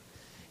given.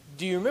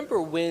 Do you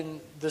remember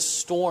when the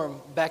storm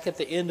back at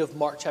the end of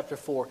Mark chapter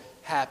 4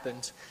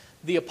 happened?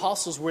 The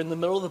apostles were in the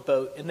middle of the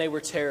boat and they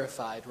were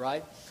terrified,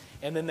 right?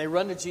 And then they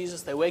run to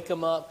Jesus, they wake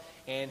him up,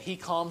 and he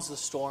calms the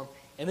storm.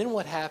 And then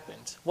what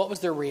happened? What was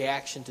their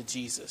reaction to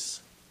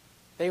Jesus?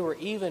 They were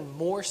even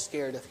more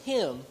scared of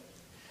him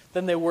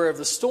than they were of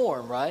the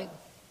storm, right?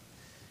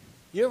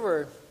 You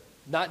ever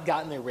not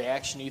gotten the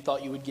reaction you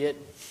thought you would get?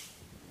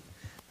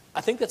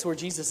 I think that's where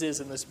Jesus is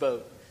in this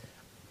boat.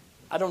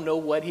 I don't know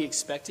what he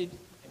expected.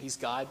 He's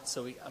God,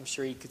 so I'm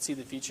sure he could see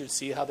the future and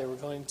see how they were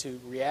going to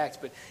react.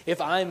 But if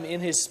I'm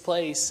in his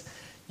place,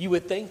 you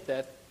would think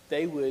that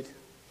they would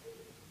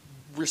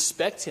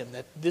respect him,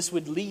 that this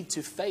would lead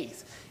to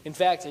faith. In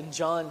fact, in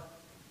John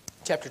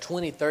chapter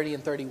 20, 30,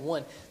 and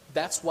 31,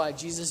 that's why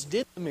Jesus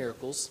did the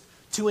miracles,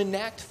 to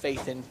enact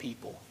faith in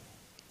people.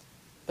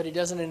 But he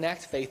doesn't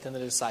enact faith in the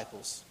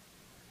disciples.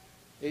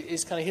 It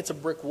just kind of hits a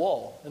brick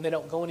wall, and they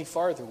don't go any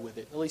farther with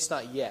it, at least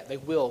not yet. They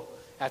will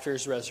after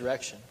his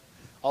resurrection.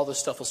 All this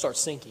stuff will start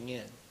sinking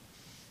in.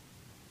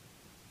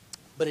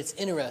 But it's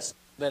interesting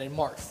that in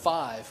Mark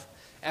 5,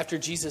 after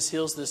Jesus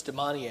heals this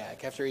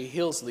demoniac, after he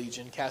heals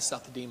Legion, casts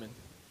out the demon,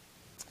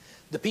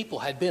 the people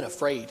had been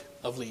afraid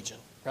of Legion,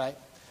 right?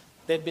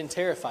 They'd been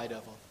terrified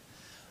of him.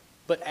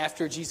 But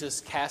after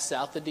Jesus casts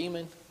out the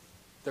demon,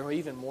 they were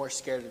even more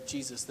scared of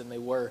Jesus than they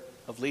were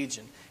of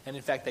Legion. And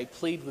in fact, they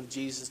plead with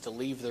Jesus to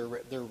leave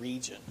their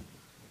region.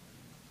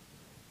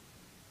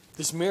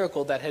 This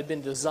miracle that had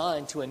been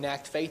designed to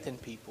enact faith in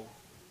people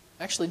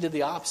actually did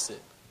the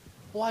opposite.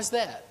 Why is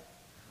that?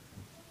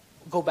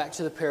 Go back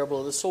to the parable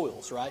of the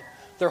soils, right?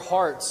 Their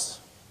hearts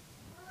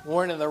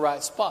weren't in the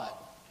right spot.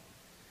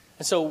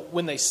 And so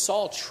when they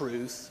saw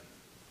truth,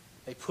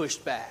 they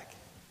pushed back,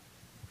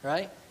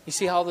 right? You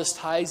see how this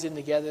ties in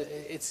together?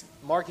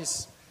 Mark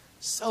is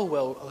so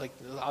well, like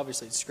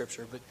obviously it's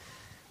scripture, but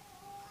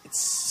it's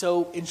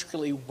so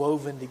intricately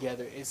woven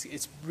together.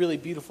 It's really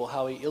beautiful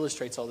how he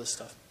illustrates all this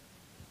stuff.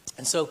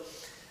 And so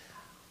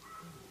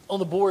on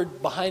the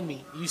board behind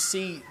me, you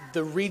see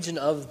the region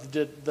of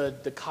the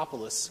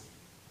Decapolis.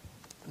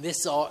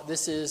 This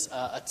is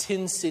a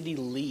 10-city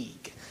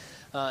league.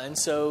 And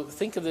so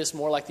think of this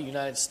more like the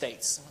United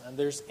States.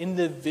 There's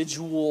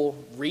individual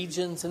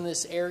regions in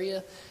this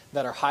area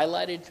that are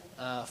highlighted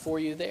for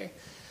you there.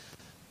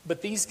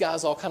 But these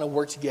guys all kind of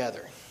work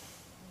together.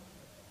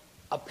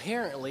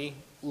 Apparently,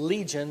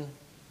 Legion,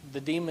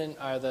 the demon,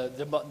 or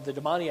the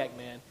demoniac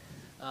man,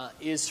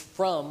 is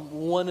from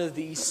one of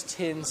these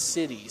 10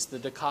 cities, the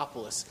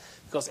Decapolis.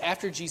 Because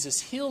after Jesus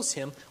heals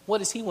him, what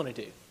does he want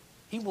to do?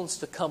 He wants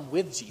to come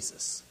with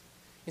Jesus.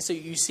 And so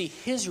you see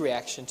his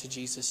reaction to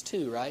Jesus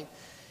too, right?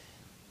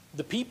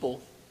 The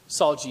people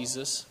saw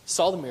Jesus,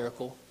 saw the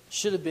miracle,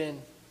 should have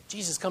been,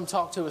 Jesus, come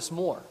talk to us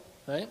more,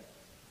 right?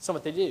 That's not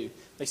what they do.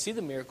 They see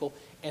the miracle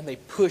and they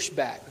push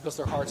back because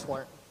their hearts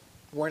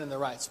weren't in the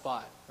right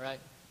spot, right?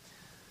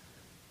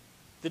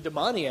 The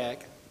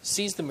demoniac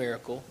sees the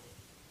miracle,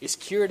 is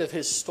cured of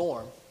his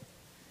storm,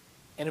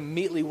 and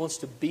immediately wants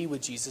to be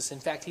with Jesus. In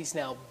fact, he's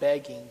now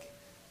begging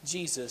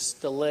Jesus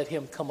to let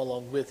him come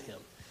along with him.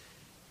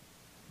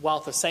 While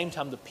at the same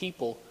time, the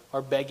people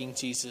are begging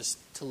Jesus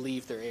to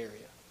leave their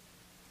area.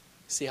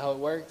 See how it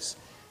works?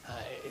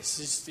 It's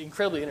just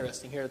incredibly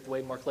interesting here the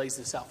way Mark lays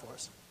this out for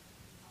us.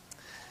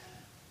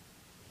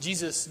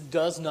 Jesus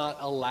does not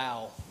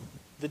allow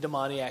the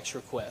demoniac's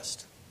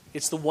request.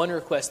 It's the one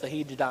request that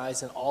he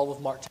denies in all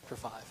of Mark chapter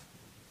 5.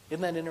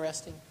 Isn't that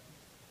interesting?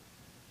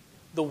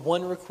 The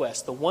one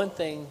request, the one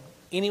thing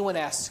anyone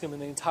asks him in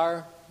the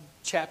entire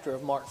chapter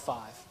of Mark 5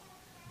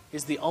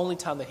 is the only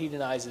time that he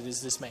denies it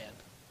is this man.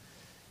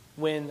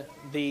 When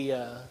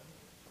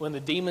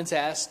the demons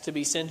ask to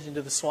be sent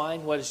into the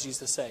swine, what does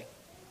Jesus say?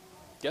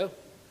 Go.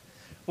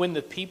 When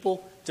the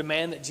people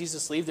demand that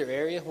Jesus leave their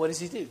area, what does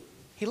he do?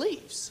 He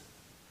leaves.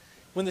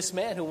 When this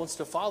man who wants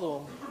to follow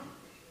him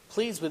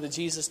pleads with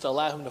Jesus to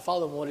allow him to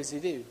follow him, what does he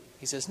do?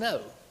 He says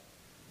no.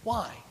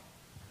 Why?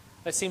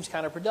 That seems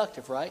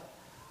counterproductive, right?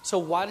 So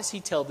why does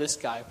he tell this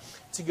guy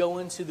to go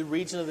into the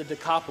region of the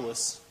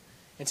Decapolis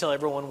and tell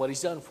everyone what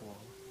he's done for them?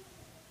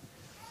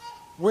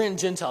 We're in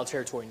Gentile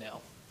territory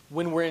now.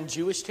 When we're in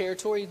Jewish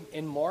territory,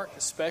 in Mark,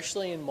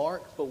 especially in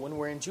Mark, but when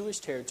we're in Jewish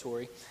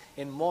territory,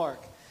 in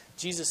Mark,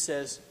 Jesus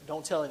says,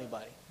 don't tell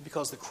anybody,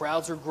 because the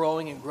crowds are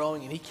growing and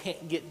growing, and he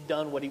can't get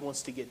done what he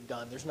wants to get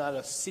done. There's not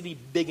a city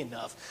big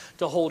enough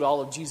to hold all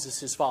of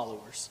Jesus'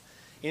 followers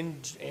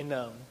in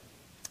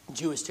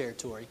Jewish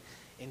territory.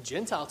 In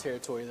Gentile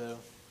territory, though,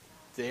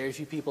 very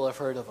few people have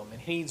heard of him, and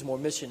he needs more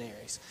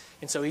missionaries.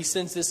 And so he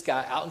sends this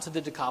guy out into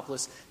the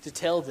Decapolis to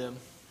tell them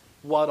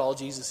what all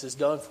Jesus has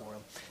done for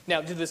him.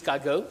 Now, did this guy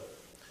go?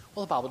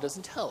 Well, the Bible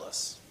doesn't tell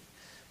us,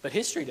 but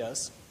history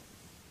does.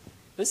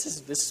 This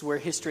is where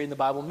history and the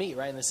Bible meet,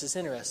 right? And this is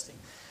interesting.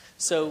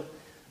 So,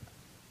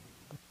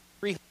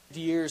 300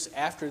 years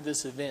after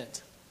this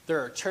event,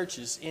 there are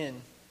churches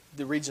in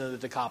the region of the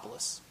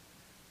Decapolis.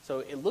 So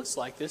it looks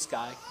like this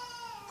guy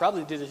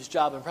probably did his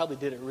job and probably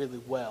did it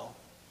really well.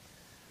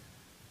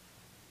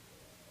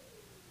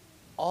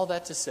 All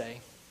that to say,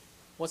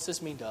 what's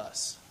this mean to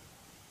us?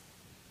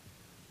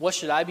 What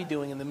should I be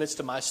doing in the midst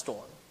of my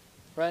storm?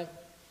 Right?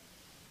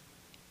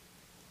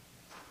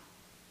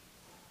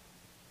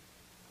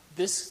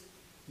 This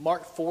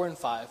Mark 4 and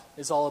 5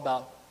 is all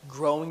about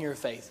growing your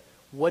faith.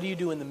 What do you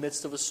do in the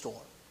midst of a storm?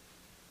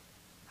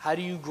 How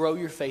do you grow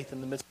your faith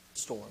in the midst of a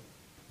storm?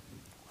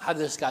 How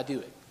did this guy do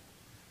it?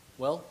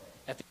 Well,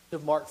 at the end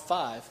of Mark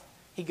 5,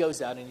 he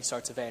goes out and he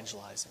starts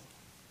evangelizing.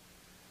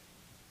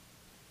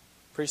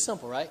 Pretty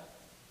simple, right?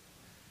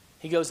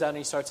 He goes out and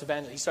he starts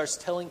evangelizing. He starts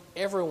telling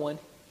everyone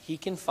he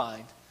can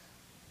find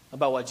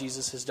about what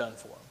Jesus has done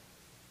for him.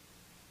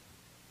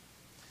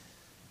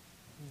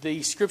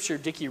 The scripture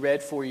Dickie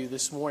read for you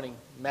this morning,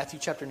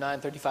 Matthew chapter 9,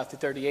 35 to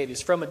 38,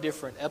 is from a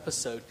different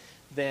episode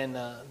than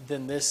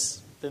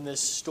this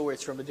story.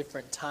 It's from a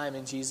different time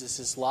in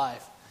Jesus'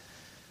 life.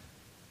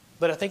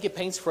 But I think it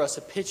paints for us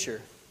a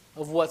picture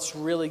of what's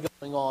really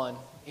going on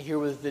here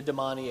with the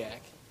demoniac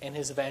and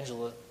his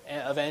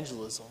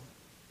evangelism.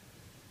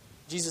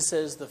 Jesus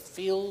says the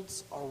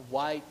fields are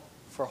white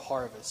for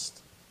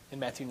harvest in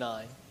Matthew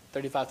 9,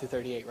 35 to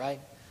 38, right?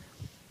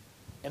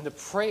 And the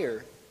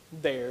prayer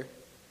there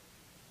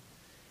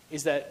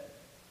is that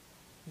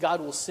God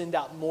will send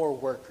out more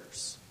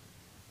workers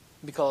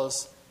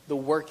because the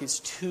work is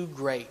too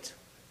great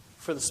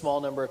for the small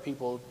number of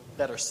people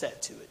that are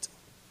set to it.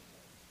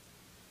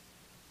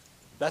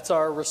 That's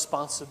our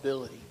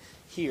responsibility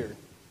here,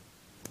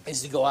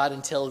 is to go out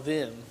and tell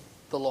them,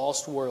 the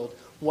lost world,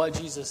 what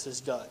Jesus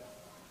has done.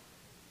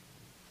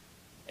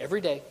 Every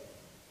day,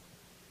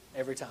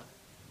 every time.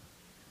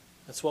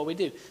 That's what we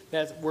do.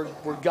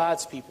 We're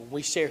God's people.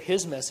 We share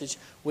His message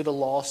with a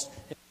lost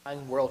and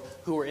dying world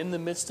who are in the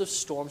midst of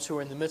storms, who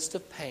are in the midst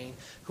of pain,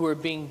 who are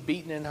being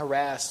beaten and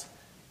harassed,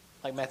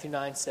 like Matthew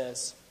 9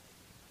 says,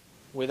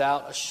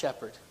 without a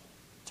shepherd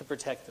to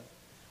protect them.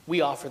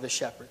 We offer the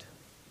shepherd.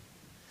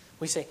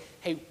 We say,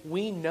 hey,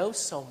 we know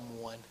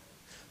someone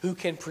who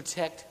can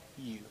protect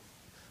you,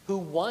 who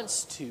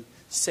wants to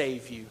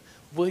save you.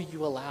 Will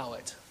you allow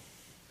it?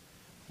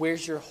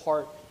 Where's your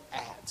heart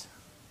at?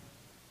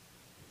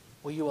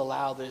 Will you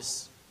allow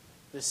this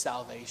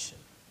salvation?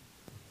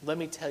 Let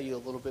me tell you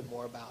a little bit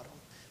more about them.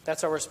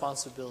 That's our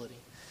responsibility.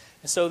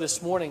 And so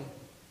this morning,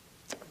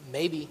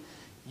 maybe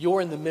you're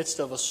in the midst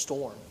of a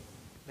storm.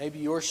 Maybe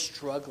you're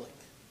struggling.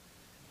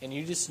 And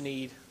you just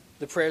need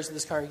the prayers of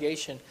this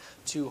congregation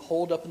to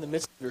hold up in the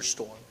midst of your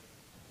storm.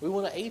 We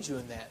want to aid you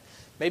in that.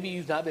 Maybe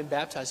you've not been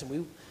baptized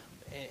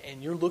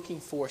and you're looking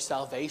for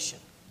salvation.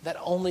 That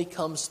only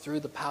comes through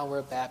the power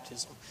of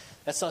baptism.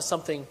 That's not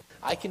something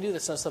I can do.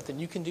 That's not something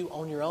you can do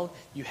on your own.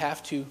 You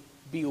have to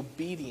be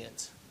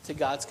obedient to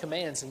God's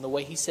commands. And the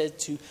way He said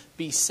to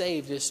be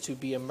saved is to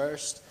be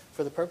immersed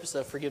for the purpose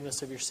of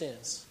forgiveness of your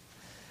sins.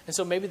 And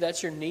so maybe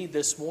that's your need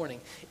this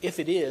morning. If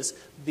it is,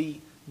 the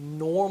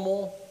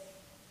normal,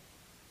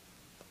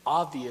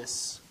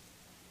 obvious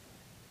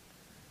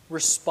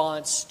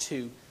response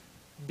to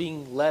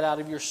being let out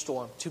of your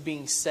storm, to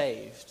being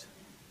saved,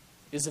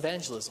 is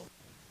evangelism.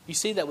 You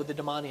see that with the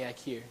demoniac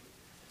here.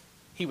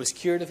 He was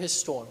cured of his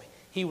storm.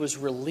 He was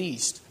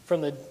released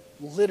from the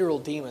literal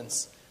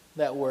demons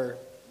that were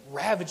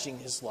ravaging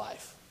his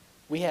life.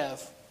 We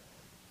have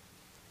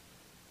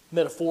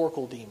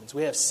metaphorical demons.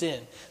 We have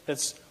sin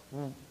that's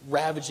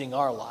ravaging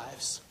our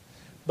lives.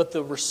 But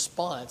the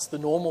response, the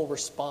normal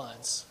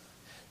response,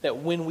 that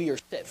when we are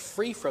set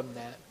free from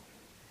that,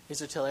 is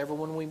to tell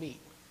everyone we meet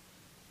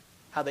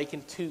how they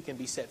can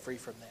be set free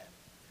from that.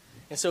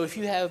 And so if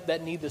you have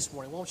that need this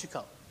morning, why don't you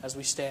come as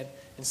we stand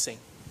and sing.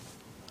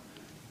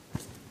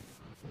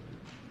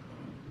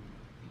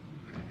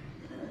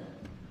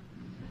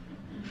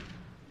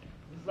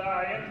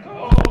 Zion,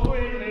 call, we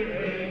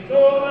live,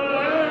 go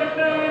and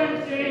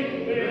and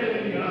sing,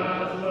 bidding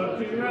us look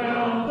to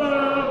realms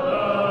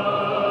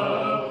above.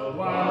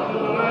 While the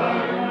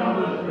light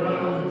on the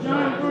throne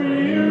shine for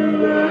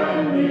you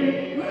and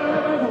me,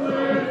 let us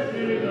listen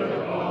to the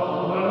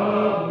call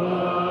of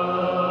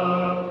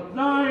love.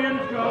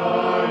 Zion's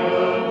call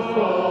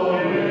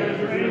is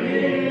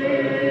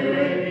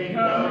ringing,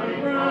 coming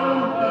from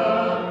the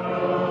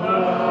throne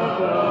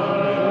above.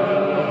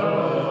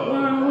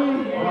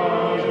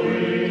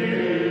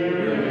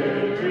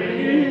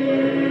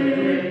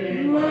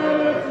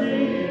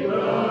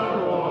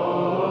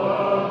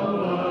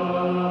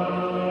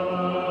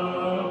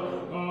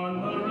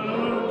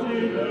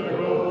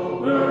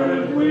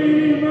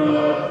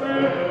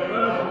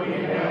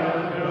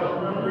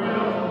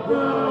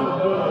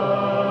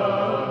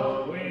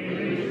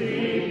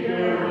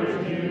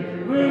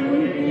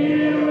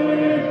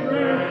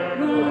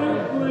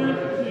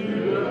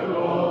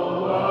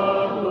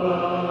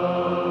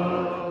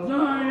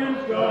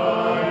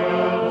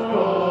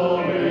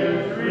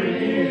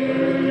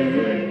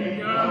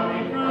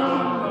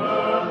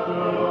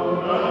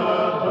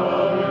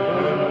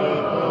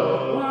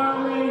 While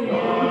we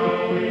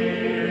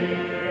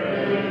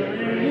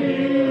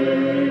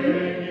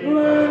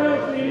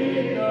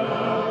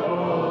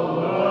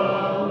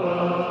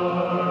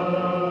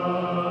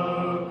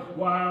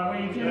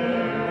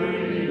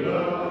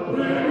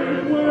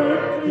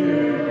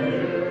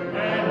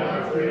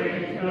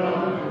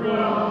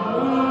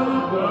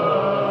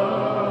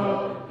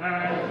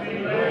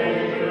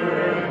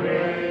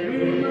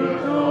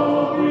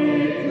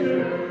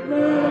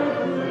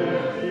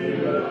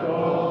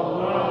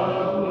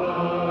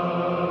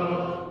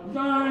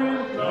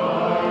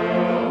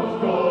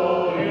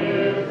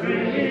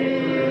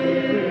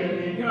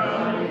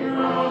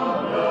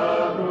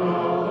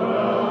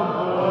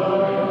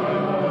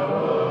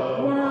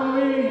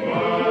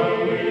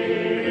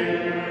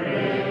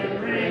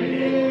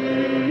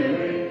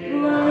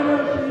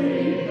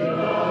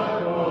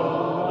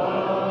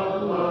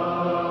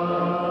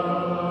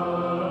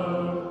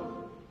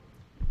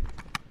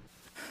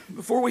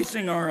Before we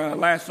sing our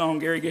last song,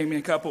 Gary gave me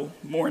a couple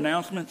more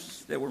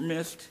announcements that were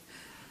missed.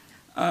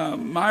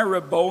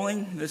 Myra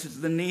Bowling, this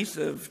is the niece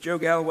of Joe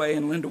Galloway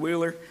and Linda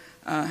Wheeler,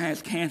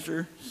 has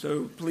cancer,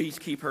 so please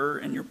keep her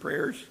in your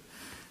prayers.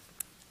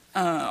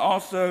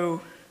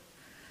 Also,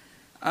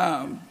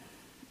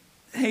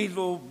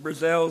 Hazel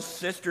Brazel's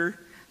sister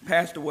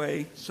passed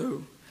away,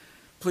 so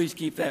please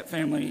keep that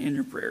family in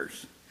your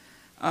prayers.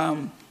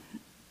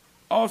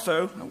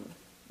 Also,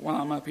 while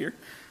I'm up here,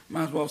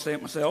 might as well say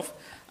it myself,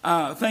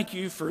 thank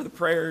you for the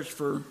prayers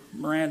for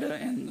Miranda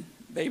and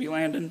baby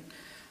Landon.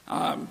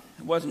 It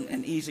wasn't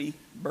an easy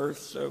birth,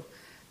 so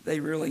they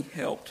really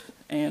helped.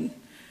 And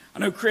I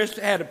know Chris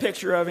had a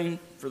picture of him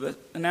for the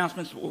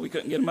announcements, but we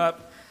couldn't get him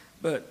up.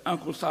 But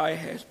Uncle Si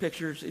has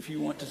pictures if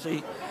you want to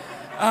see.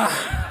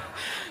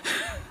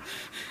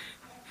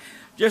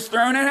 Just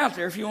throwing it out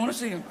there if you want to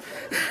see them.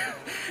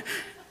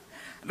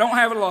 I don't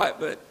have a lot,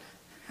 but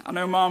I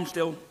know Mom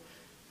still.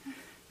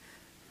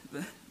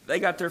 They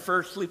got their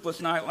first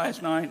sleepless night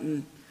last night,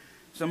 and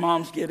so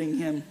Mom's getting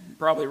him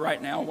probably right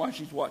now while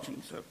she's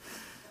watching. So,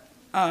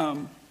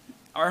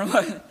 our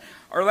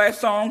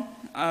last song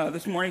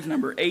this morning is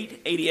number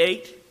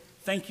 888.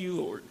 Thank you,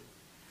 Lord.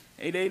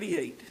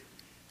 888.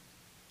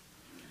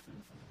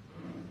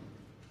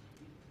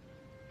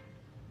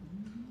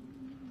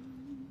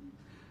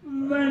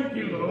 Thank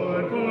you,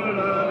 Lord, for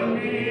loving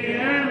me,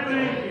 and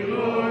thank you,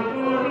 Lord,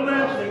 for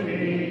blessing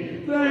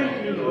me.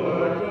 Thank you,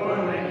 Lord,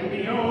 for making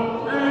me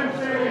whole and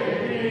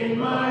saving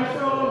my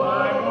soul.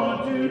 I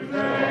want to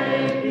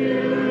thank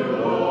you,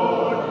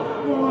 Lord,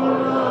 for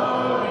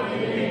loving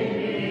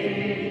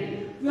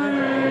me.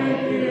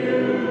 Thank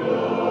you,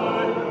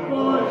 Lord,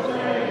 for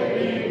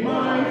saving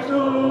my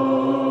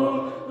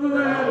soul.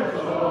 Let us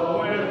all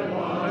with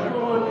one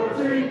accord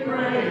sing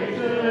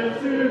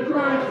praises to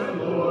Christ the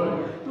Lord.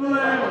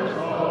 Let us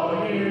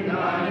all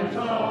unite in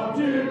song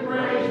to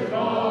praise it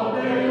all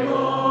day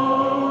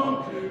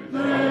long.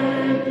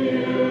 Thank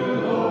you,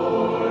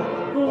 Lord,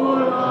 for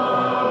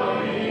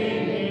loving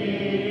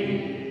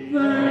me.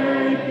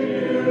 Thank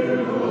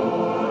you,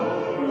 Lord,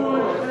 for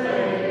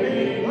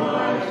saving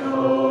my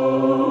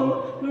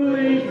soul.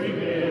 Please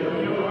reveal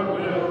your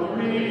will for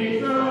me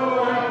so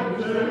I can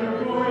serve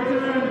for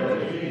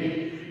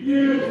eternity.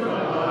 Use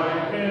my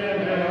life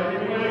in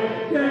every way.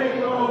 Take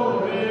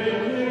hold of it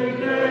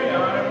today. I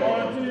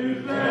want to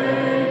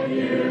thank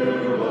you,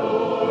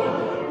 Lord,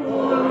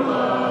 for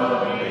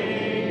loving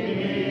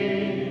me.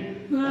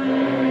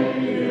 Thank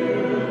you,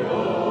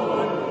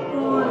 Lord,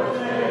 for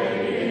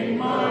saving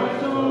my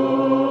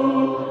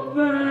soul.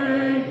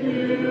 Thank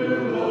you,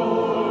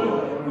 Lord,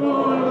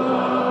 for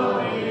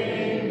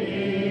loving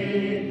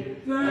me.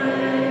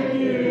 Thank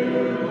you,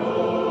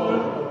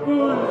 Lord,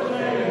 for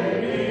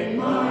saving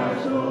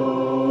my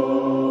soul.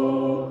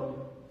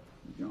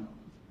 John.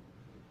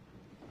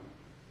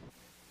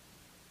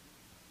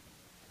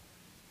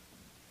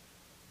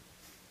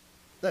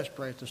 Let's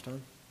pray at this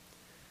time.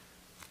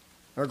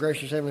 Our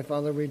gracious Heavenly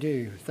Father, we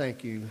do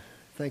thank you.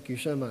 Thank you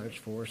so much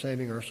for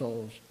saving our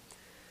souls.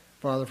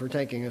 Father, for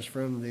taking us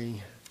from the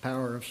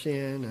power of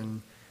sin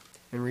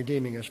and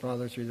redeeming us,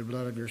 Father, through the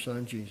blood of your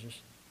Son, Jesus.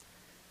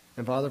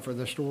 And Father, for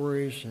the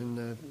stories and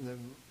the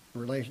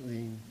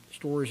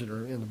stories that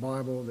are in the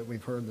Bible that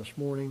we've heard this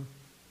morning,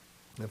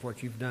 of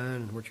what you've done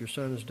and what your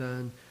Son has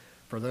done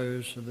for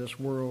those of this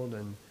world,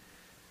 and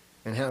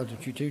how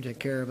that you do take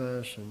care of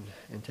us and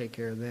take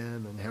care of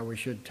them, and how we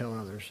should tell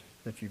others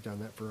that you've done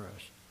that for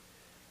us.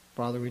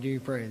 Father, we do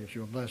pray that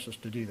you'll bless us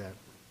to do that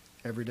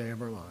every day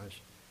of our lives.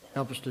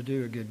 Help us to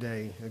do a good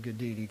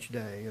deed each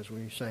day, as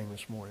we sang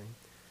this morning.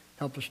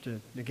 Help us to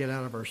get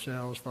out of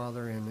ourselves,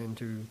 Father, and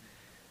into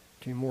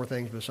more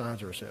things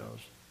besides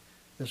ourselves.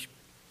 This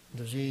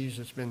disease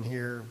that's been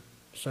here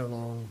so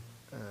long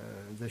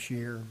this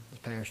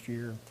past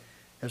year,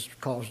 has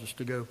caused us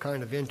to go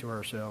kind of into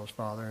ourselves,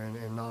 Father,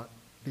 and not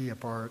be a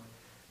part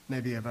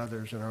maybe of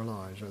others in our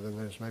lives, other than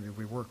those maybe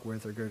we work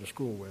with or go to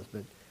school with.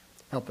 But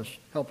help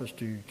us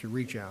to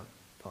reach out,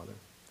 Father.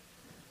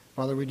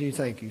 Father, we do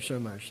thank you so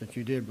much that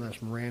you did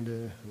bless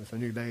Miranda with a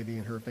new baby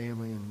and her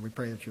family, and we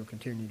pray that you'll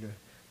continue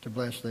to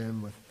bless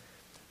them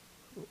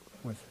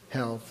with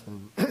health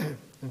and,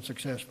 and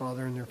success,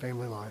 Father, in their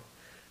family life.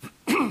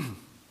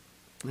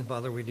 And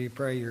Father, we do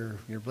pray your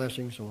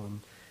blessings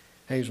on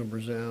Hazel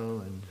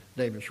Brazel and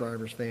David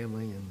Shriver's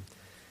family,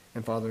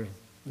 and Father,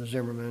 the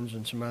Zimmermans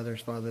and some others,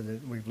 Father,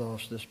 that we've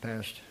lost this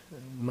past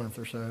month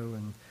or so.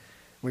 And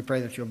we pray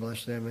that you'll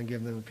bless them and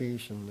give them the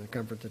peace and the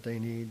comfort that they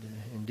need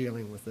in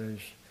dealing with those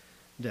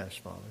deaths,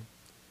 Father.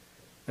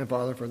 And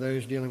Father, for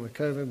those dealing with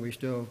COVID, we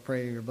still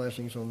pray your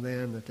blessings on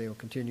them, that they will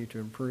continue to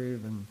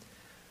improve, and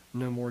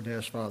no more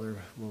deaths, Father,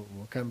 will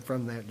come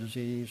from that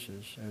disease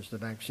as the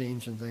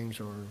vaccines and things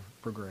are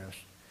progressed.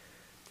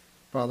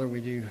 Father,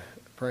 we do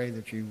pray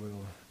that you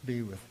will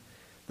be with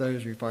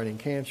those who are fighting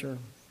cancer,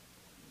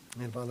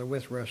 and Father,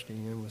 with Rusty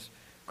and with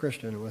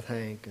Kristen and with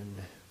Hank, and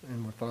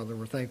Father,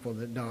 we're thankful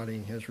that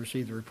Dottie has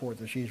received the report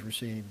that she's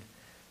received,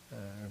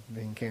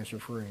 being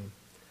cancer-free.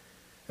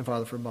 And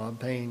Father, for Bob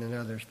Payne and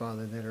others,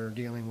 Father, that are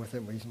dealing with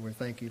it, we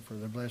thank you for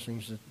the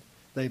blessings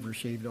they've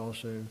received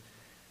also.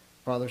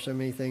 Father, so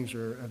many things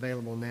are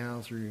available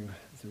now through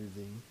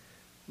the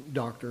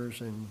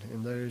doctors and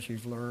those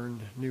who've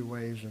learned new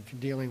ways of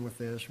dealing with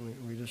this.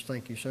 We just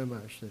thank you so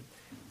much that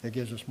it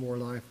gives us more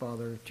life,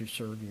 Father, to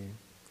serve you.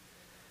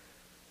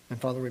 And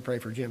Father, we pray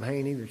for Jim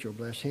Haney, that you'll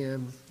bless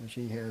him as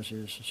he has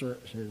his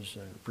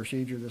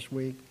procedure this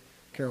week.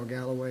 Carol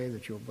Galloway,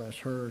 that you'll bless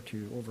her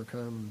to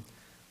overcome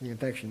the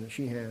infection that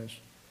she has.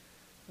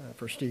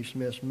 For Steve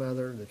Smith's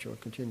mother, that you'll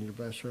continue to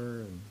bless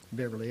her. And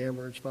Beverly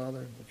Edwards,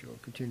 Father, that you'll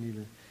continue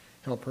to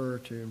help her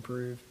to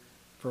improve.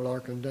 For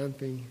Larkin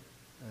Dunphy,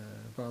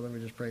 Father, we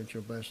just pray that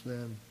you'll bless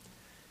them.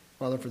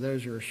 Father, for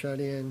those who are shut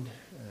in,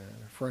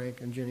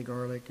 Frank and Jenny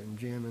Garlick and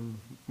Jim and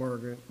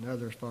Margaret and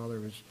others,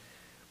 Father,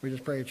 we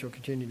just pray that you'll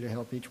continue to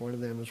help each one of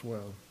them as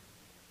well.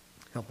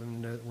 Help them to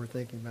know that we're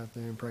thinking about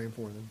them and praying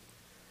for them.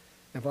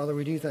 And Father,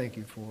 we do thank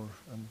you for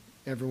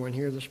everyone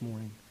here this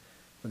morning,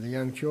 for the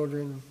young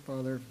children,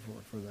 Father,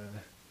 for the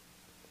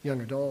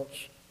young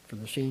adults, for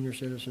the senior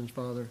citizens,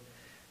 Father.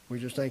 We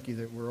just thank you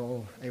that we're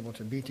all able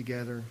to be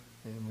together,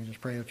 and we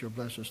just pray that you'll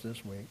bless us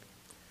this week.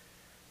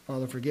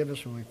 Father, forgive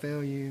us when we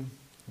fail you,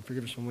 and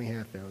forgive us when we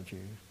have failed you.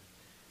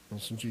 And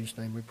it's in Jesus'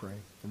 name we pray.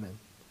 Amen.